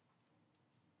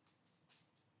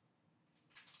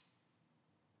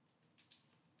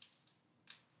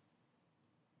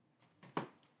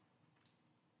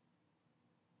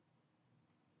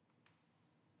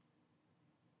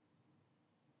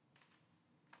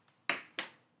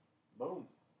 Boom.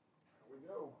 There we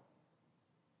go.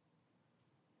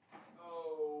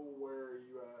 Oh, where are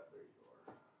you at? There you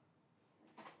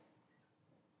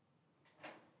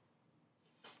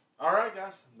are. All right,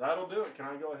 guys. That'll do it. Can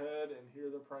I go ahead and hear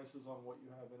the prices on what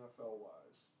you have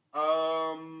NFL-wise?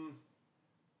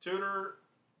 Tudor,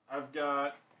 I've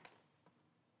got...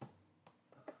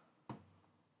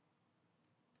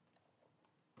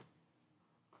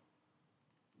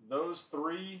 those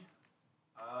three,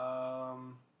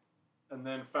 and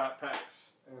then Fat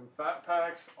Packs. And Fat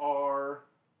Packs are...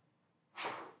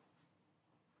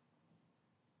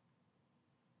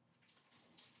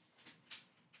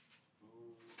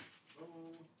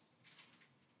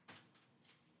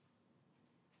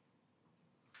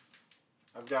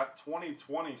 I've got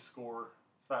 2020 score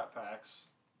Fat Packs,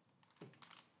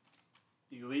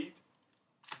 Elite,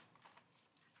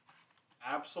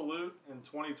 Absolute, and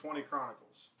 2020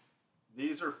 Chronicles.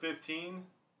 These are 15.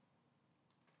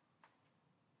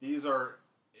 These are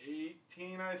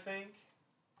 18, I think.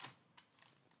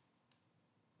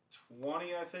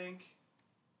 20, I think.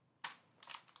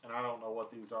 And I don't know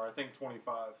what these are. I think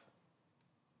 25.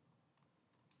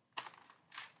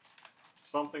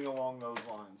 Something along those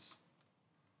lines.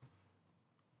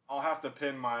 I'll have to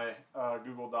pin my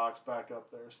Google Docs back up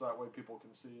there so that way people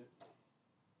can see it.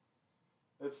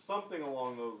 It's something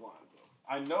along those lines,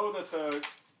 though. I know that the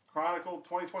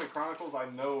 2020 Chronicles, I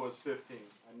know is 15.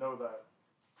 I know that.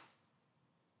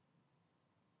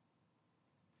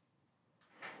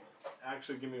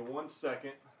 Actually, give me 1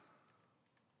 second.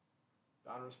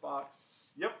 Donruss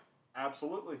box. Yep,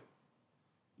 absolutely.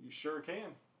 You sure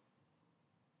can.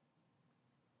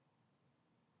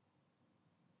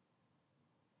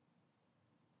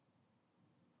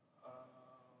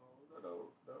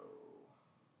 No.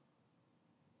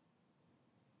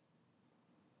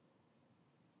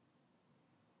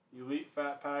 Elite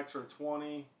Fat Packs are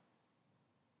 20.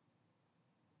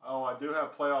 Oh, I do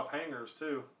have playoff hangers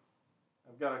too.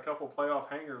 I've got a couple playoff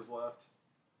hangers left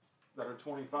that are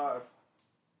 25.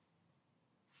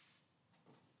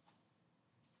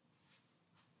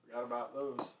 Forgot about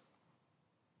those.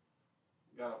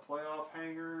 Got a playoff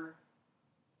hanger.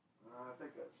 I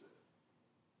think that's it.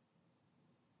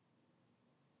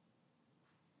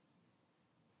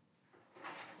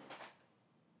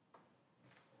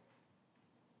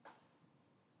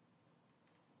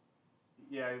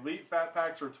 Yeah, Elite Fat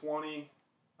Packs are 20.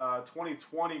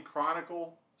 2020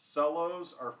 Chronicle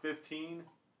Cellos are 15.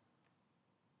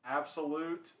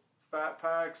 Absolute Fat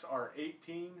Packs are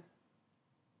 18.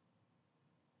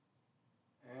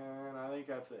 And I think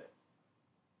that's it.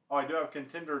 Oh, I do have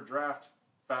Contender Draft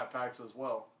Fat Packs as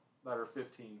well that are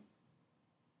 15.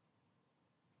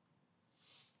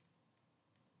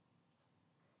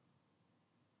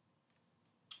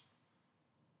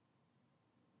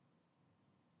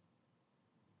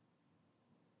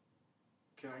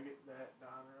 Can I get that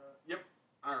Donruss? Yep.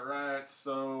 All right,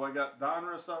 so I got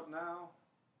Donruss up now.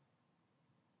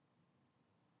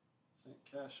 Sent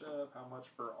cash up. How much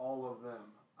for all of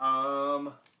them?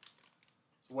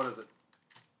 So what is it?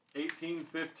 18,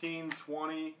 15,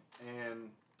 20, and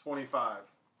 25.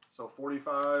 So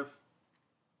 45,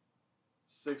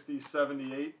 60,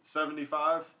 78,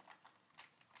 75.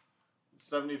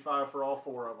 75 for all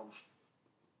four of them.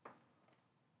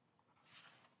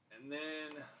 And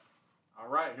then, all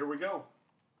right, here we go.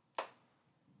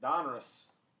 Donruss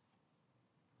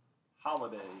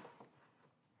Holiday.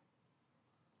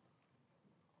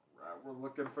 All right, we're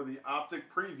looking for the Optic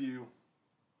preview.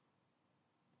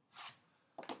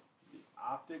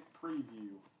 Optic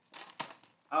preview.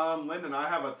 Lyndon, I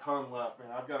have a ton left, man.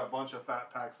 I've got a bunch of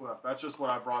fat packs left. That's just what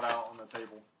I brought out on the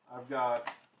table. I've got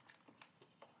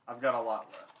a lot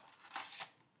left.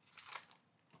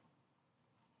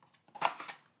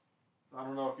 I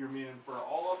don't know if you're meaning for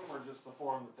all of them or just the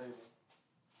four on the table.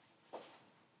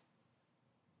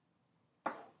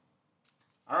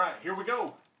 All right, here we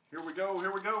go. Here we go.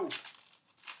 Here we go.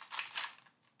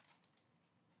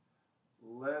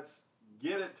 Let's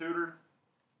get it, Tudor.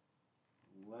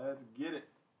 Let's get it.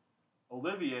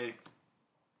 Olivier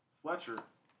Fletcher.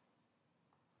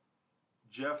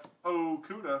 Jeff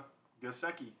Okuda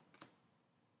Gasecki.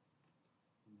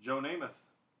 Joe Namath.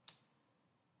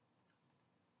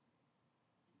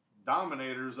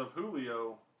 Dominators of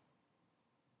Julio.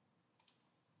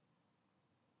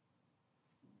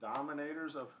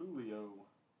 Dominators of Julio.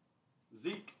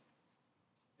 Zeke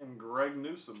and Greg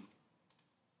Newsom.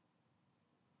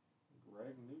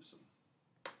 Greg Newsom.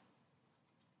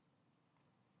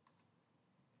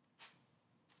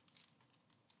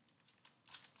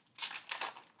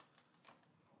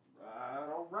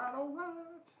 All right, all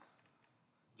right.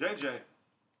 JJ.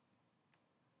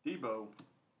 Debo.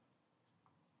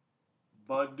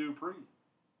 Bud Dupree.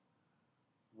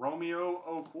 Romeo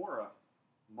Okwara.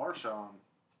 Marshawn.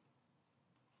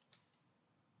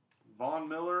 Von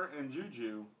Miller and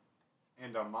Juju.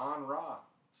 And Amon-Ra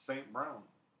St. Brown.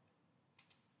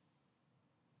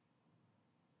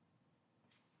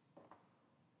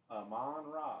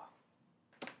 Amon-Ra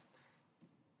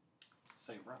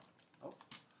St. Brown. Oh,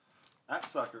 that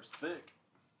sucker's thick.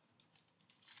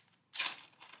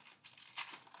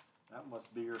 That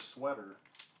must be your sweater.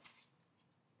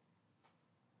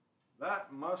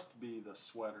 That must be the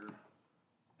sweater.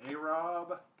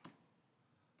 A-Rob.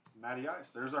 Matty Ice.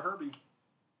 There's a Herbie.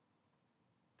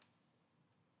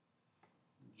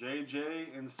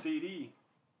 JJ and CD.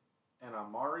 And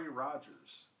Amari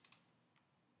Rogers.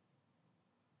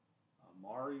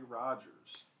 Amari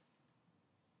Rogers.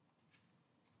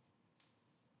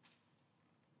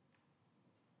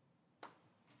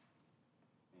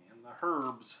 And the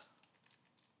Herbs.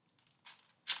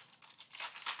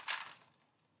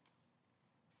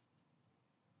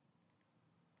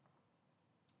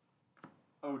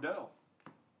 Odell.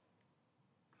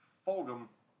 Fulgham.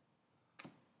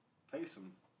 Taysom.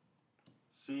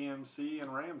 CMC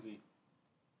and Ramsey.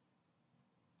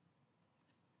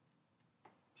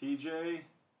 TJ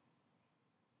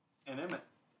and Emmett.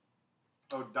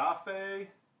 Odafe.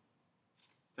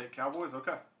 Take Cowboys?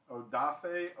 Okay.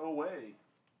 Odafe Owe.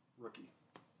 Rookie.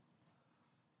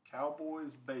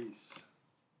 Cowboys base.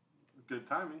 Good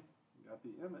timing. You got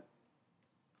the Emmett.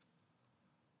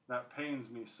 That pains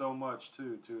me so much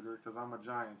too, Tudor, because I'm a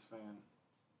Giants fan.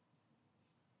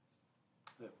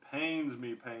 It pains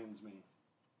me.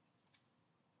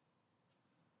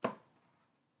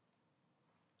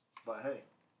 But hey,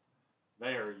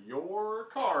 they are your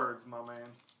cards, my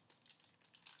man.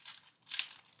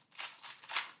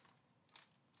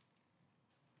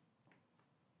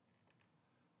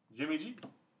 Jimmy G.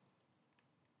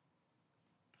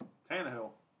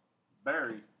 Tannehill.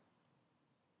 Barry.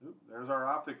 Oop, there's our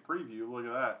Optic preview. Look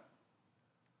at that.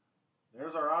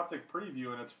 There's our Optic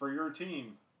preview, and it's for your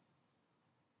team.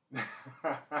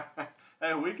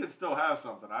 Hey, we could still have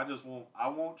something. I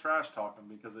won't trash talk them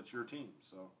because it's your team.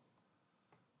 So,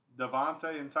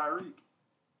 Devontae and Tyreek.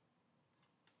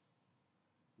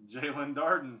 Jalen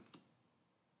Darden.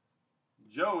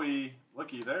 Joey,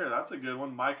 looky there. That's a good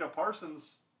one. Micah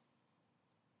Parsons.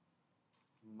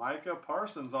 Micah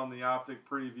Parsons on the Optic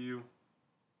preview.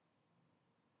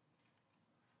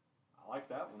 I like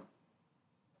that one.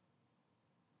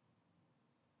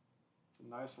 It's a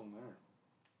nice one there.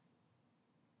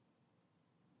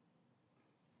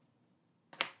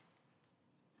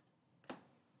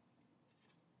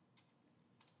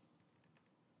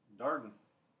 Darden.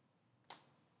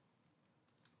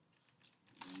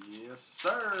 Yes,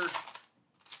 sir.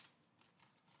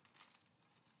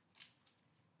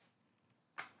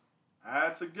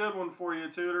 That's a good one for you,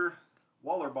 Tudor.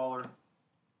 Waller Baller.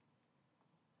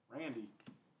 Randy.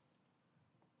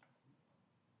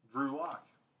 Drew Lock.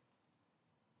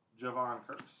 Javon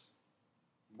Curse.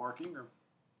 Mark Ingram.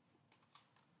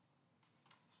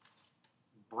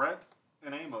 Brett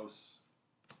and Amos.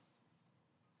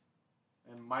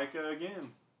 And Micah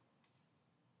again.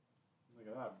 Look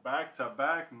at that.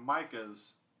 Back-to-back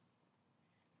Micahs.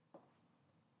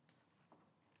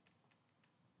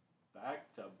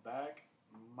 Back-to-back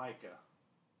Micah.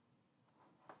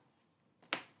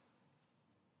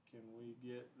 Can we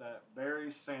get that Barry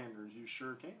Sanders? You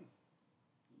sure can.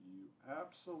 You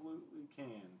absolutely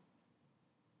can.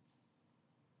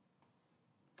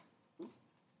 Ooh.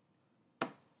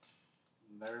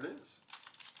 And there it is.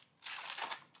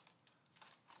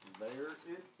 There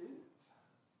it is.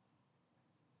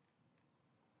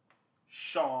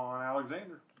 Sean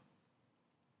Alexander.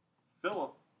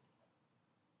 Phillip.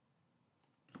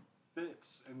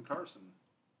 Fitz and Carson.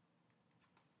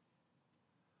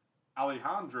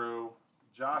 Alejandro,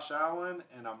 Josh Allen,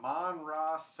 and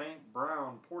Amon-Ra St.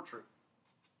 Brown portrait.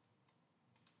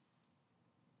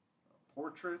 A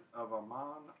portrait of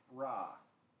Amon-Ra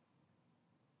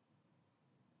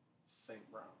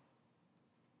St. Brown.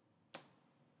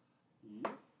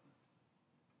 Yep.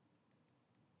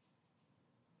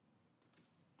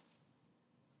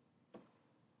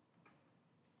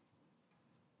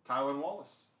 Tylan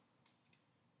Wallace.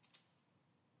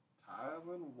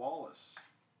 Tylan Wallace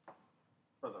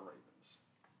for the Ravens.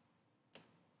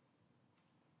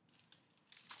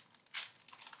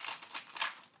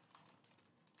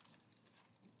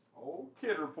 Old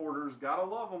kid reporters, gotta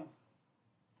love them.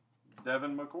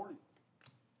 Devin McCourty.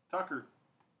 Tucker.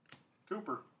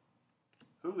 Cooper.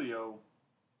 Julio.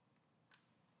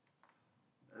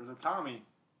 There's a Tommy.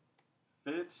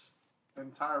 Fitz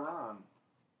and Tyron.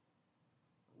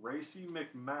 Racy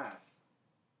McMath.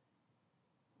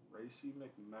 Racy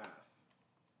McMath.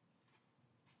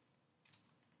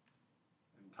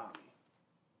 And Tommy.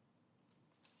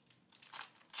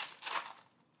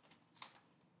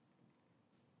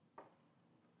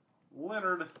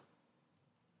 Leonard.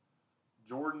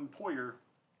 Jordan Poyer.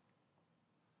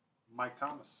 Mike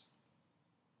Thomas.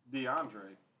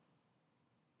 DeAndre.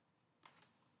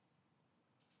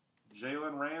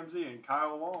 Jalen Ramsey and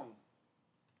Kyle Long.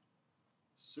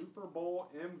 Super Bowl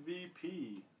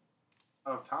MVP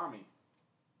of Tommy.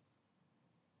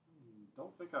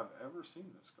 Don't think I've ever seen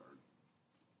this card.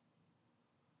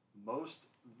 Most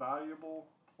valuable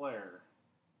player.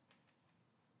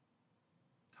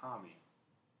 Tommy.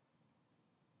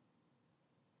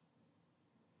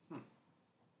 Don't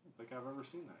think I've ever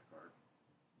seen that card.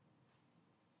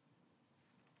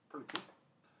 Pretty cool.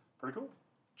 Pretty cool.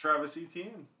 Travis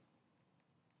Etienne.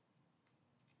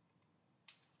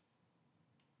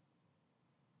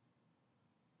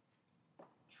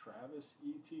 Travis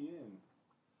Etienne.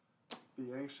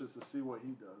 Be anxious to see what he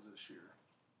does this year.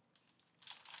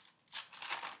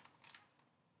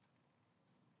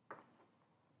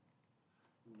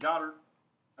 Goddard.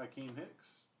 Akeem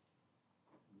Hicks.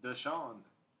 Deshaun.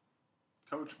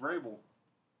 Coach Vrabel.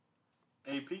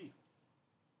 AP.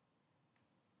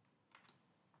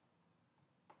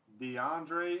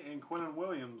 DeAndre and Quinnen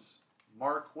Williams.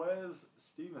 Marquez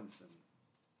Stevenson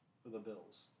for the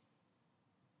Bills.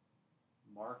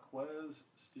 Marquez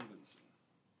Stevenson.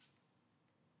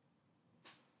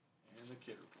 And the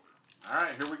kid reporter. All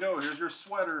right, here we go. Here's your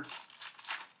sweater.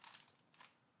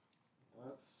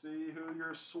 Let's see who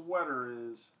your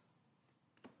sweater is.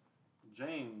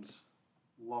 James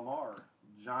Lamar.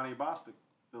 Johnny Bostic.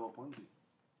 Philip Lindsay.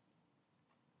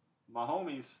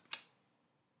 Mahomes.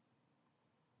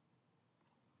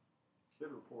 Kid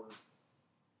reporter.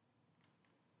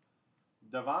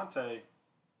 Devontae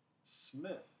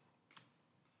Smith.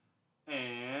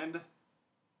 And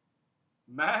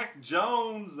Mac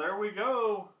Jones. There we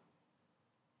go.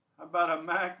 How about a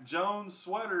Mac Jones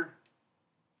sweater?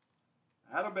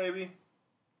 Atta baby.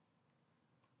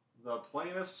 The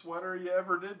plainest sweater you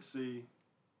ever did see.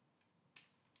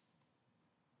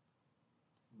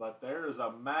 But there's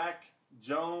a Mac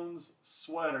Jones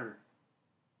sweater.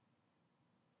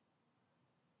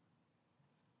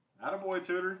 Attaboy,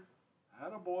 Tudor.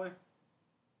 Attaboy.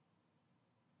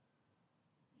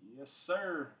 Yes,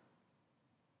 sir.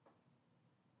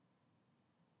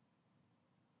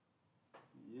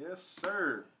 Yes,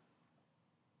 sir.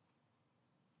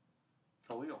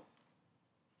 Khalil.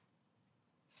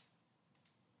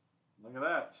 Look at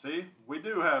that. See? We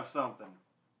do have something.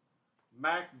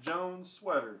 Mac Jones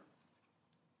sweater.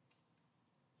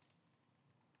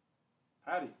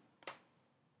 Patty.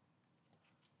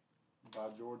 By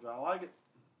George, I like it.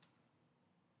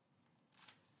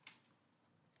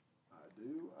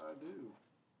 I do.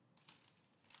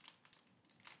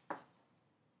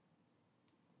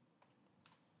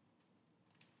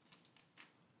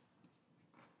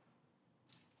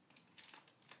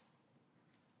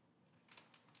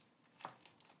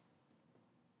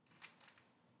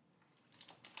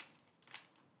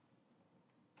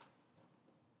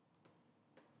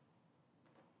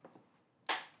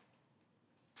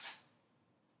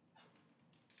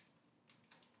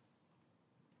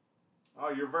 Oh,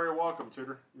 you're very welcome,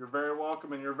 Tudor. You're very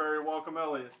welcome, and you're very welcome,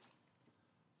 Elliot.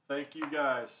 Thank you,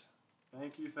 guys.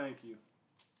 Thank you.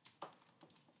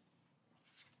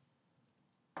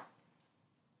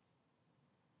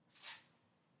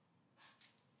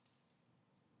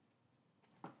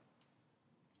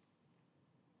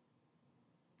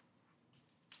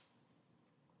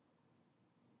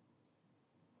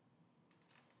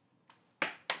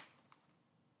 There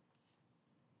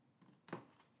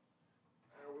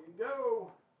we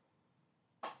go.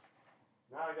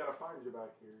 Now I gotta find you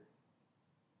back here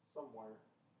somewhere.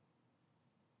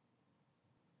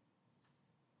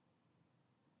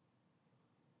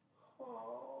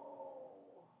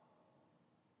 Oh.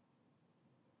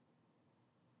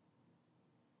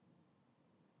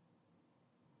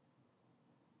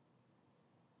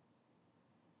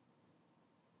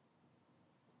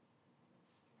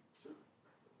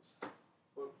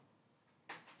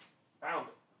 Found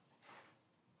it.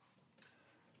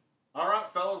 All right,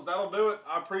 fellas, that'll do it.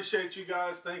 I appreciate you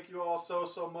guys. Thank you all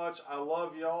so much. I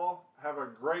love y'all. Have a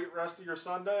great rest of your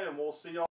Sunday, and we'll see y'all.